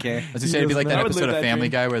wouldn't coma? care. As you say, it'd be like that I would episode live of that Family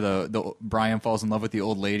dream. Guy where the Brian falls in love with the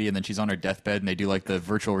old lady and then she's on her deathbed and they do like the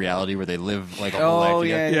virtual reality where they live like a whole life Oh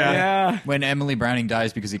together. yeah, Yeah. Yeah. When Emily Browning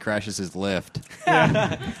dies because he crashes his lift.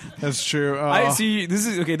 That's true. Oh. I see. This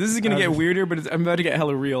is going to get weirder, but I'm about to get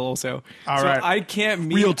hella real. Also, All so right. I can't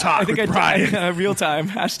meet. Real talk I think with I Brian. real time.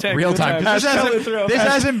 Hashtag Real time. This Just hasn't, throw. this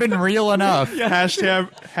hasn't been real enough. hashtag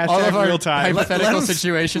All of our real time. hypothetical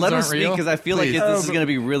situations Let him aren't speak real. because I feel like Please. this is going to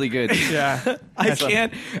be really good. Yeah.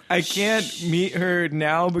 I can't meet her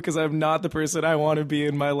now because I'm not the person I want to be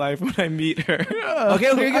in my life when I meet her. Okay,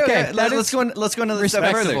 here we go. Okay, that Let's go. Let's go another step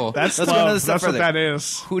further. respectable. That's Let's go another love. step That's what further. that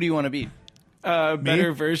is. Who do you want to be?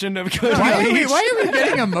 Better version of Cody. Why are we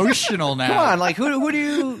getting emotional now? Come on, like who do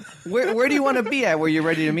you? Where do you want to be at? Where you're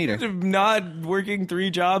ready to meet her? Not working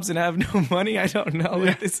 3 jobs and have no money. I don't know.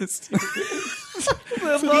 Like, this is. He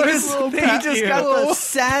just got the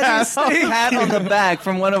saddest pat on the back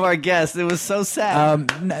from one of our guests. It was so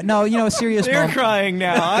sad. No, you know, a serious They're moment. crying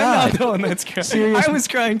now. I'm not the one that's crying. Serious- I was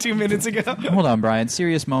crying 2 minutes ago. Hold on, Brian.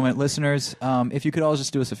 Serious moment, listeners. If you could all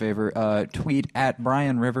just do us a favor, tweet at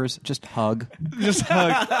Brian Rivers. Just hug, Just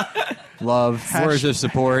hug. love, words of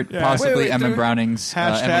support. Possibly Wait, Emily there- Browning's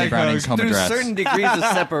Hashtag Emily Browning's hug. home There's address. certain degrees of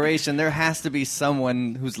separation. There has to be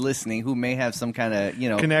someone who's listening who may have some kind of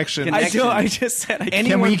Connection. I just said I can't.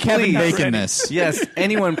 Can we Kevin please. Bacon this? Yes,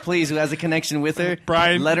 anyone please who has a connection with her,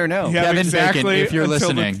 Brian, let her know. you have Kevin exactly Bacon, if you're until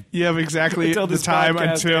listening. you have exactly Until the this time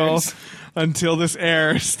podcast until this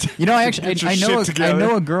airs. You know, I actually Get your I shit know I together.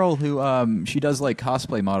 know a girl who she does like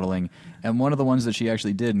cosplay modeling, and one of the ones that she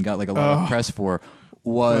actually did and got like a lot of press for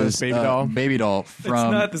was Baby Doll?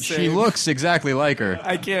 from. not the She same. looks exactly like her.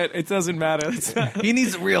 I can't. It doesn't matter. It's not. He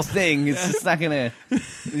needs a real thing. It's just not gonna.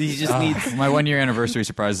 He just needs. My 1 year anniversary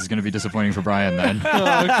surprise is going to be disappointing for Brian then.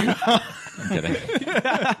 I'm kidding.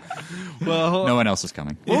 Well, No one else is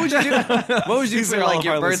coming. What would you do? What would you These do are for all like of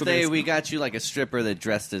your our birthday? listeners. We got you like a stripper that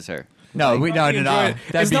dressed as her. No, no. Enjoy it. That'd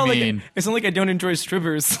It's be not mean. Like, it's not like I don't enjoy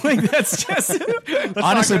strippers. Like that's just.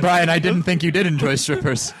 Honestly, Brian, I didn't think you did enjoy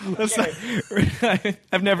strippers.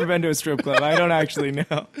 I've never been to a strip club. I don't actually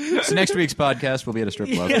know. So next week's podcast will be at a strip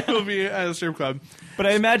club. we'll be at a strip club. But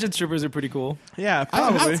I imagine strippers are pretty cool. Yeah,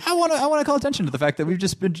 probably. I want to call attention to the fact that we've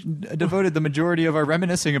just been devoted the majority of our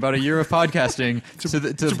reminiscing about a year of podcasting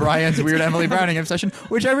to Brian's weird Emily Browning obsession,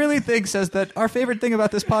 which I really think says that our favorite thing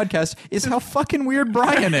about this podcast is how fucking weird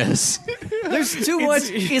Brian is. There's too much.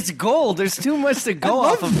 It's gold. There's too much to go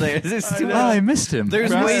off of there. There's too Oh, I much. missed him.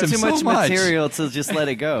 There's I way missed too him much so material to just let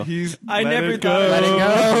it go. I never thought Let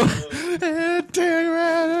of it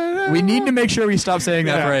go. We need to make sure we stop saying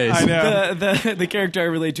that Yeah, phrase. I know. the character I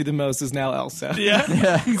relate to the most is now Elsa.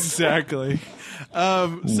 Yeah, exactly.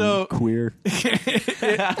 So Queer.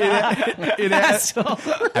 it Asshole.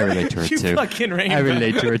 I relate to her You too. fucking rainbow. I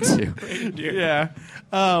relate to her too. yeah.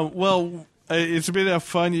 Well, it's been a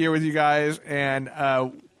fun year with you guys, and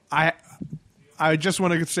I just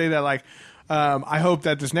want to say that like I hope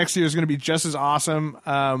that this next year is going to be just as awesome.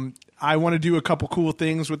 I want to do a couple cool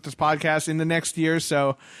things with this podcast in the next year.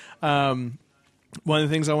 So one of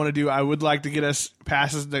the things I want to do, I would like to get us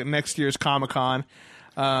past the next year's Comic-Con.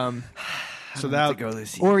 So that go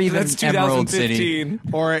this year. Or even That's Emerald City.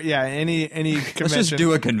 2015. or any convention. Let's just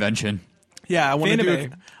do a convention. Yeah, I want to do.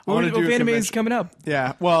 Fanime. I want to do a Fanime is convention. coming up.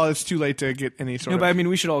 Yeah, well, it's too late to get any sort No, of. but I mean,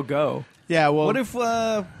 we should all go. Yeah, well, What if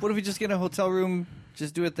we just get a hotel room,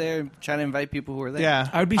 just do it there, try to invite people who are there? yeah,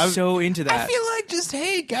 I would be so into that. I feel like just,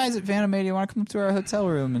 hey, guys at Fanime, want to come to our hotel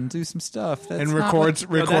room and do some stuff? That's and not record No,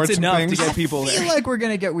 record that's some enough things. to get people I there. feel like we're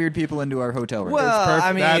going to get weird people into our hotel room. Well, Perfect.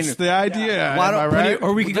 I mean, That's the idea. why Am I don't- right?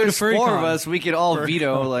 Or we could go to there's 4 of FurryCon. us. We could all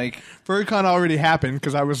veto like. FurryCon already happened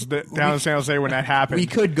because I was down in San Jose when that happened. We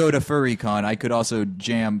could go to FurryCon. I could also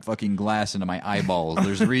jam fucking glass into my eyeballs.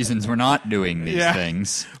 There's reasons we're not doing these Yeah.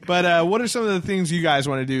 things. But what are some of the things you guys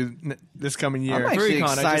want to do this coming year? I'm actually FurryCon, I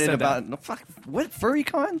just excited said about. No, fuck. What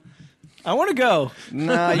FurryCon? I want to go.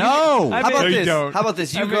 No. No! How about No, you this? don't. How about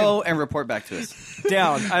this? You I'm go and report back to us.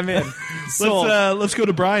 Down. I'm in. Sold. Let's go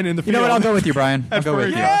to Brian in the You know field. what? I'll go with you, Brian. I'll go with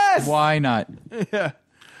you. Yes! Why not?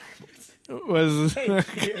 Was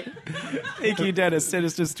Thank you, Dennis.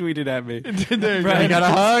 Dennis just tweeted at me. there you You go. got a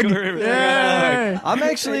hug? Yay! I'm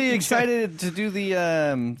actually excited to do the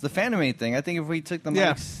Fanime thing. I think if we took the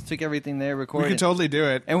Yeah. mics, took everything there, We recorded, could totally do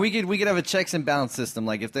it. and we could have a checks and balance system.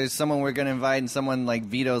 Like if there's someone we're gonna invite and someone like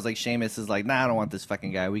vetoes, like Seamus is like, nah, I don't want this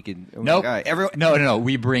fucking guy. We could. we're Nope. like, all right, everyone. No.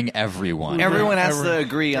 We bring everyone. Everyone has to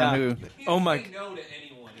agree on who. Oh my.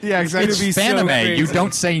 Yeah, exactly. It's be so Fanime. crazy. You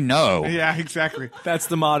don't say no. Yeah, exactly. That's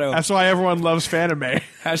the motto. That's why everyone loves Fanime.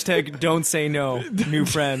 Hashtag don't say no. New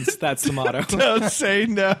friends. That's the motto. Don't say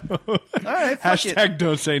no. All right, fuck it. Hashtag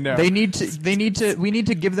don't say no. We need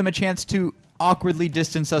to give them a chance to awkwardly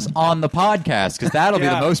distance us on the podcast because that'll be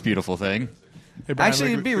Yeah. the most beautiful thing. Hey, Brian, Actually,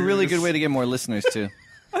 look it'd be at a really this. good way to get more listeners too.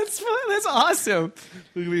 That's fun. That's awesome.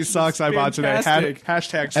 Look at these socks I bought today. Fantastic.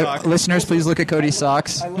 Hashtag sock. Listeners, please look at Cody's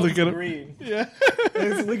socks. Look at 'em. Green. Yeah,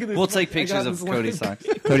 Look at this. We'll take I pictures got of this Cody one. socks.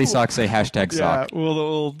 Cody's socks say hashtag yeah. sock.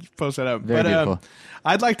 We'll post that up. Very but beautiful.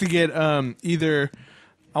 I'd like to get either.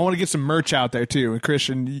 I want to get some merch out there too. And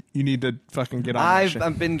Christian, you need to fucking get on. that shit.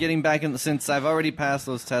 I've been getting back in since I've already passed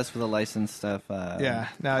those tests for the license stuff. Yeah,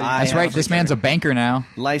 now you- I That's have right. This man's a banker now.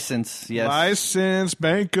 license. Yes. License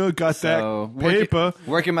banker got So that paper.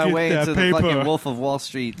 working my Get way that into paper. the fucking Wolf of Wall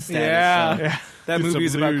Street status. Yeah. so. Yeah. That Get movie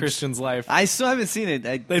is some about lewd. Christian's life. I still haven't seen it.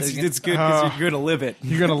 It's good because you're going to live it.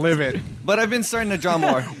 You're gonna live it. but I've been starting to draw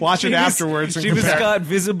more. Watch it Seamus- afterwards. And Seamus compare. got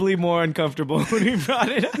visibly more uncomfortable when he brought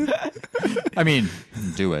it up. I mean,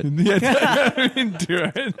 do it. Yeah,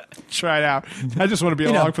 do it. Try it out. I just want to be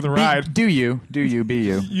You know, along for the be- ride. Do you? Be you?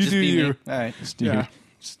 You Just do be you. me. All right. Just do Yeah. you.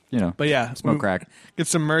 Just, you know, But yeah, smoke crack. Get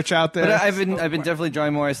some merch out there. But I've been definitely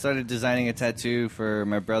drawing more. I started designing a tattoo for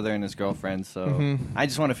my brother and his girlfriend. So I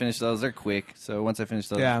just want to finish those. They're quick. So once I finish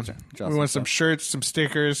those, yeah, draw we want some stuff. shirts, some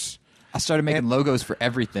stickers. I started making logos for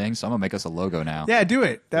everything, so I'm gonna make us a logo now. Yeah, do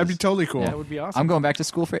it. That'd be totally cool. Yeah. That would be awesome. I'm going back to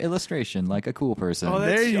school for illustration, like a cool person. Oh,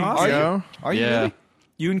 There you awesome. go. Are you yeah. really?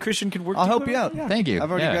 You and Christian could work I'll help together? you out. Yeah. Thank you.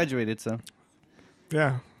 I've already Yeah. graduated, so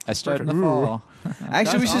Yeah. I start in the Ooh. fall.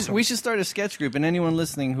 actually That's awesome. we should start a sketch group, and anyone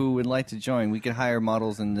listening who would like to join, we could hire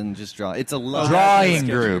models and then just draw. It's a lot.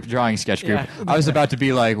 Drawing sketch group. Yeah. I was about to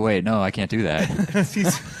be like, wait, no, I can't do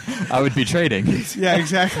that. I would be trading. Yeah,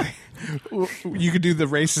 exactly. You could do the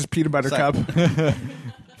racist peanut butter Sorry. cup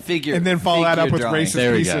figure, and then follow that figure up with drawing. racist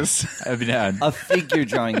There we pieces. go. I'd be down. A figure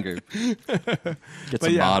drawing group. Get But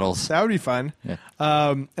some yeah, models. that would be fun. Yeah.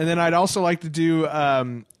 And then I'd also like to do,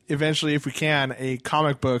 eventually, if we can, a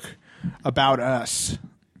comic book about us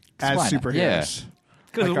as why not? superheroes.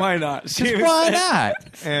 Because why not? Why not?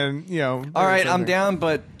 And, you know. All right, I'm down,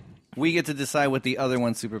 but we get to decide what the other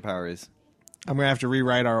one's superpower is. I'm going to have to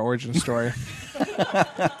rewrite our origin story.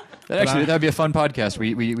 That'd be a fun podcast.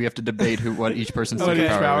 We have to debate what each person's What each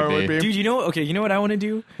superpower power would be. Dude, you know what I want to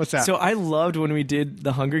do? What's that? So I loved when we did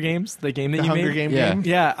the Hunger Games, the game that The you Hunger made. Game Yeah. game.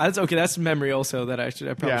 Yeah, that's memory also that I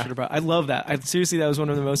probably Yeah. should have brought. I love that. Seriously, that was one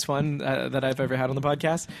of the most fun that I've ever had on the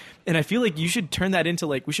podcast. And I feel like you should turn that into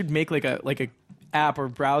we should make like a app or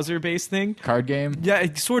browser based thing. Card game? Yeah,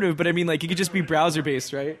 sort of, but I mean it could just be browser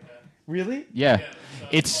based, right? Really? Yeah.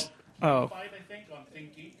 It's Oh. I think on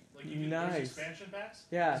ThinkGeek, like you can Nice. use expansion packs.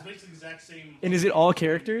 Yeah. It's basically the exact same. And is it all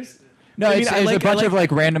characters? No, I mean, it's I like- a bunch I of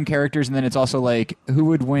like random characters, and then it's also like who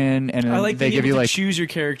would win, and I then like they being give able you to like. choose your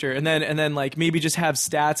character, and then like maybe just have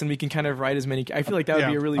stats, and we can kind of write as many. I feel like that would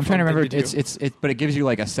be a really. I'm fun trying to remember. thing to do. But it gives you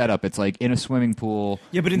like a setup. It's like in a swimming pool.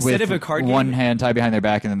 Yeah, but instead with of a card game- one hand tied behind their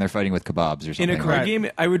back, and then they're fighting with kebabs or something. In a card Right. game,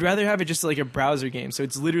 I would rather have it just like a browser game. So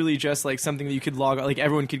it's literally just like something that you could log, like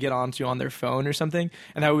everyone could get onto on their phone or something,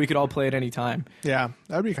 and that way we could all play at any time. Yeah,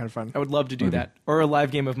 that would be kind of fun. I would love to do that, or a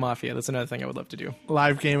live game of Mafia. That's another thing I would love to do.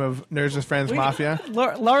 Live game of Nerds with Friends Mafia.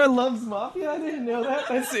 Laura loves Mafia. I didn't know that.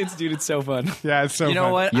 It's so fun. Yeah, it's so You know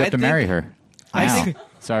fun. what? You have to think- marry her. I Now. think-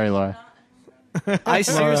 Sorry, Laura. I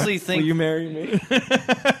seriously Will think you marry me?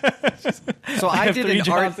 so. I have did 3 an jobs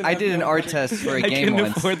art. and I have did an no art money. test for a I game couldn't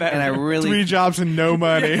once, afford that. and I really 3 jobs and no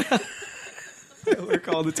money. I work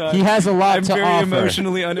all the time. He has a lot I'm to very offer.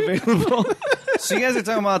 emotionally unavailable. So you guys are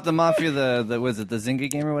talking about the Mafia, the was it the Zynga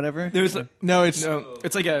game or whatever? There's No, it's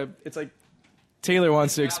it's like Taylor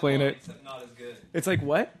wants to explain it. Except not as good. It's like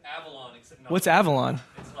what? Avalon, except not What's as Avalon?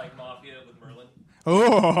 good. It's like Mafia with Merlin.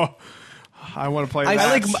 oh, I want to play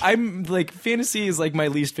that. I'm like fantasy is like my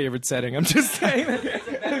least favorite setting. I'm just saying.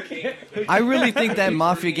 I really think that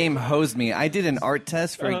Mafia game hosed me. I did an art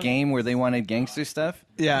test for a game where they wanted gangster stuff.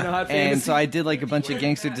 yeah. Not And fantasy. so I did like a bunch of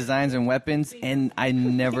gangster designs and weapons, and I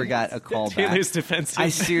never got a call back. Taylor's defense. I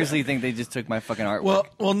seriously think they just took my fucking artwork.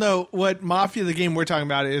 Well, no. What Mafia, the game we're talking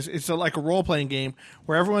about, is it's like a role playing game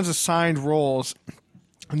where everyone's assigned roles,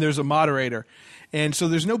 and there's a moderator, and so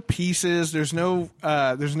there's no pieces, there's no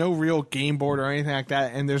real game board or anything like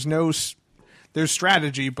that, and there's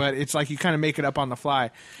strategy, but it's like you kind of make it up on the fly.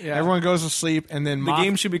 Yeah. Everyone goes to sleep, and then the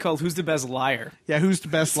game should be called "Who's the Best Liar." Yeah, who's the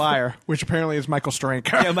best liar? Which apparently is Michael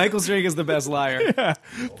Stranka. Yeah, Michael Strake is the best liar.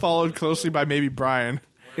 Followed closely by maybe Brian.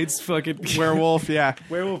 It's fucking Werewolf, yeah.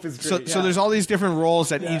 Werewolf is So, great. so there's all these different roles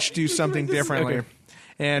that each do something differently. Okay.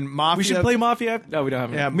 And Mafia. We should play Mafia. No, we don't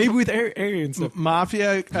have it. Yeah. Maybe with Ari and stuff.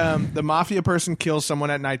 Mafia. The Mafia person kills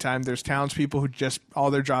someone at nighttime. There's townspeople who just all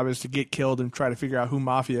their job is to get killed and try to figure out who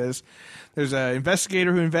Mafia is. There's an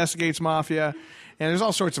investigator who investigates Mafia, and there's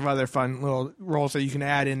all sorts of other fun little roles that you can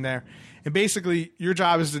add in there. And basically, your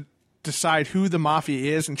job is to decide who the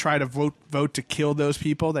Mafia is and try to vote to kill those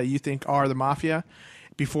people that you think are the Mafia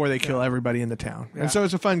before they kill everybody in the town. Yeah. And so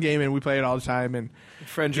it's a fun game, and we play it all the time. And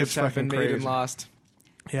Friendships It's have been fucking made and crazy. lost.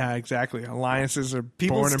 yeah, exactly. Alliances are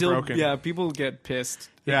People born still, and broken. yeah, people get pissed.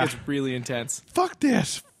 It Yeah. gets really intense. Fuck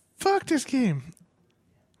this game.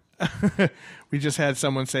 We just had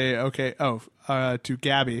someone say, okay, to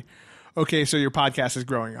Gabby, okay, so your podcast is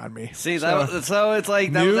growing on me. See, so it's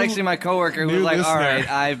like that New- was actually my coworker who new was like, listener. "All right,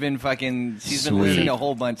 I've been fucking." She's been Sweet. listening a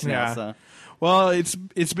whole bunch now. Yeah. So Well, it's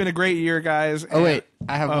been a great year, guys. Oh wait,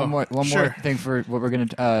 I have Oh, one more sure. thing for what we're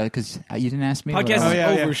gonna because you didn't ask me. what Podcast I- is yeah,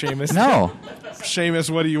 over, yeah. Seamus. No. Seamus,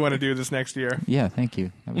 what do you want to do this next year? Yeah, thank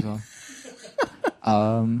you. That was all.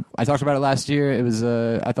 I talked about it last year. It was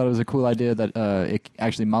I thought it was a cool idea that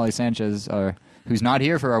actually Molly Sanchez, who's not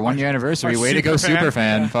here for our 1 year anniversary. our Way to go, super super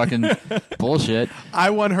fan! Fucking bullshit.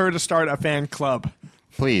 I want her to start a fan club.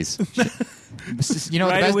 Please. You know,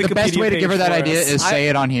 Write a the best Wikipedia way to give her page that for idea us. is say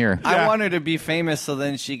it on here. I want her to be famous, so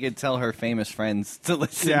then she could tell her famous friends to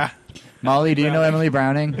listen. Yeah. Molly, do you know Emily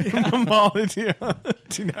Browning? Molly, do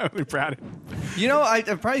you know Emily Browning? You know, I've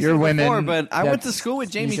probably You're seen it women. before, but I went to That's- school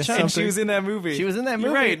with Jamie you just Chung. And she was in that movie. She was in that movie.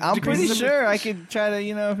 You're right. I'm pretty Christopher- sure I could try to, if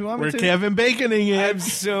you want me We're to. Kevin Baconing I'm it.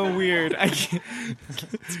 so weird. I can't.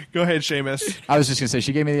 Go ahead, Seamus. I was just gonna say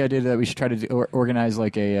she gave me the idea that we should try to organize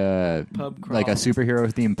like a Pub crawl. like a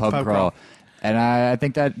superhero themed pub Pub crawl, crawl. and I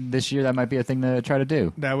think that this year that might be a thing to try to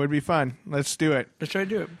do. That would be fun. Let's do it. Let's try to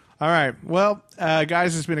do it. All right. Well,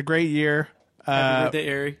 guys, it's been a great year. Happy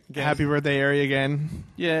birthday, Ari. Again. Happy birthday, Ari, again.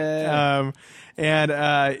 Yeah. And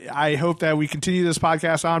I hope that we continue this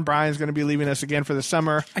podcast on. Brian's going to be leaving us again for the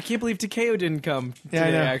summer, I can't believe Takeo didn't come Yeah, I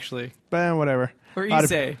today, know. actually. but whatever. Or A lot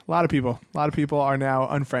of Issei. A lot of people are now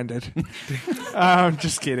unfriended.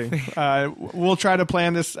 Just kidding. We'll try to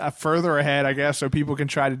plan this further ahead, I guess, so people can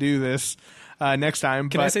try to do this next time.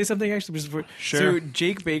 Can I say something actually? Just before? Sure. So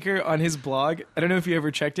Jake Baker on his blog, I don't know if you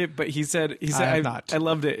ever checked it, but he said have not. I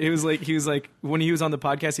loved it. He was like when he was on the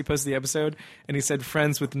podcast, he posted the episode and he said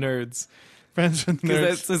friends with nerds. Friends with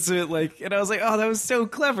Because nerds? that's it, like, and I was like, oh, that was so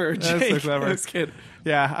clever. That's so Jake. clever. That was good.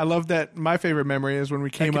 Yeah, I love that. My favorite memory is when we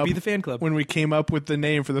came could up be the fan club. when we came up with the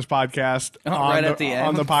name for this podcast right at the end.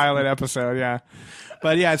 on the pilot episode. Yeah,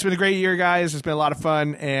 but yeah, it's been a great year, guys. It's been a lot of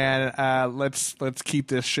fun, and let's keep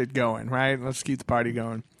this shit going, right? Let's keep the party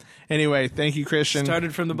going. Anyway, thank you, Christian.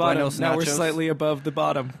 Started from the bottom. Buenos Now we're nachos. slightly above the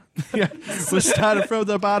bottom. We started from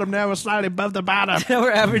the bottom. Now we're slightly above the bottom. Now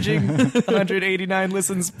we're averaging 189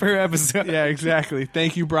 listens per episode. Yeah, exactly.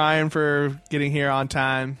 Thank you, Brian, for getting here on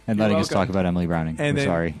time. And letting us welcome. talk about Emily Browning. And We're then,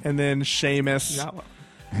 sorry. And then Seamus. Not well.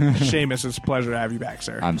 Seamus, it's a pleasure to have you back,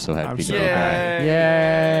 sir. I'm so happy I'm to so be back. Yay.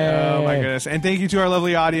 Yay! Oh my goodness! And thank you to our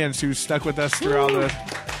lovely audience who stuck with us through all the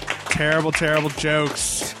terrible, terrible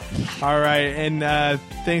jokes. All right, and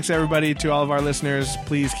thanks everybody to all of our listeners.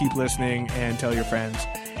 Please keep listening and tell your friends.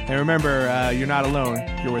 And remember, you're not alone.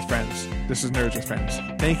 You're with friends. This is Nerds with Friends.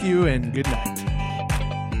 Thank you and good night.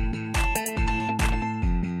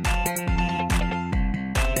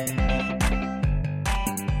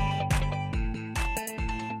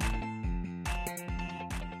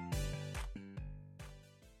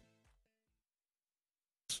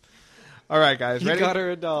 All right, guys. You Ready? got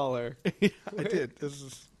her $1. I did. This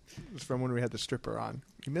is from when we had the stripper on.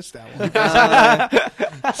 You missed that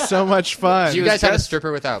one. So much fun. You was guys had a dressed-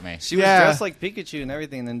 stripper without me. She was Yeah. dressed like Pikachu and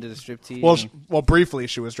everything, and then did a striptease. Well, and- well, briefly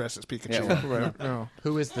she was dressed as Pikachu. Yeah, Right. Oh.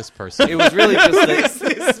 Who is this person? it was really just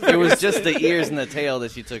it was just the ears and the tail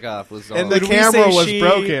that she took off. Was all. And the When we camera say was she,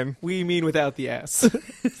 broken. We mean without the S.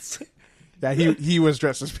 Yeah, he was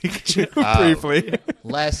dressed as Pikachu Oh. briefly.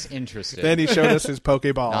 Less interested. Then he showed us his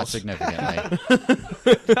Pokeballs. Not significantly.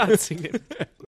 Not significant.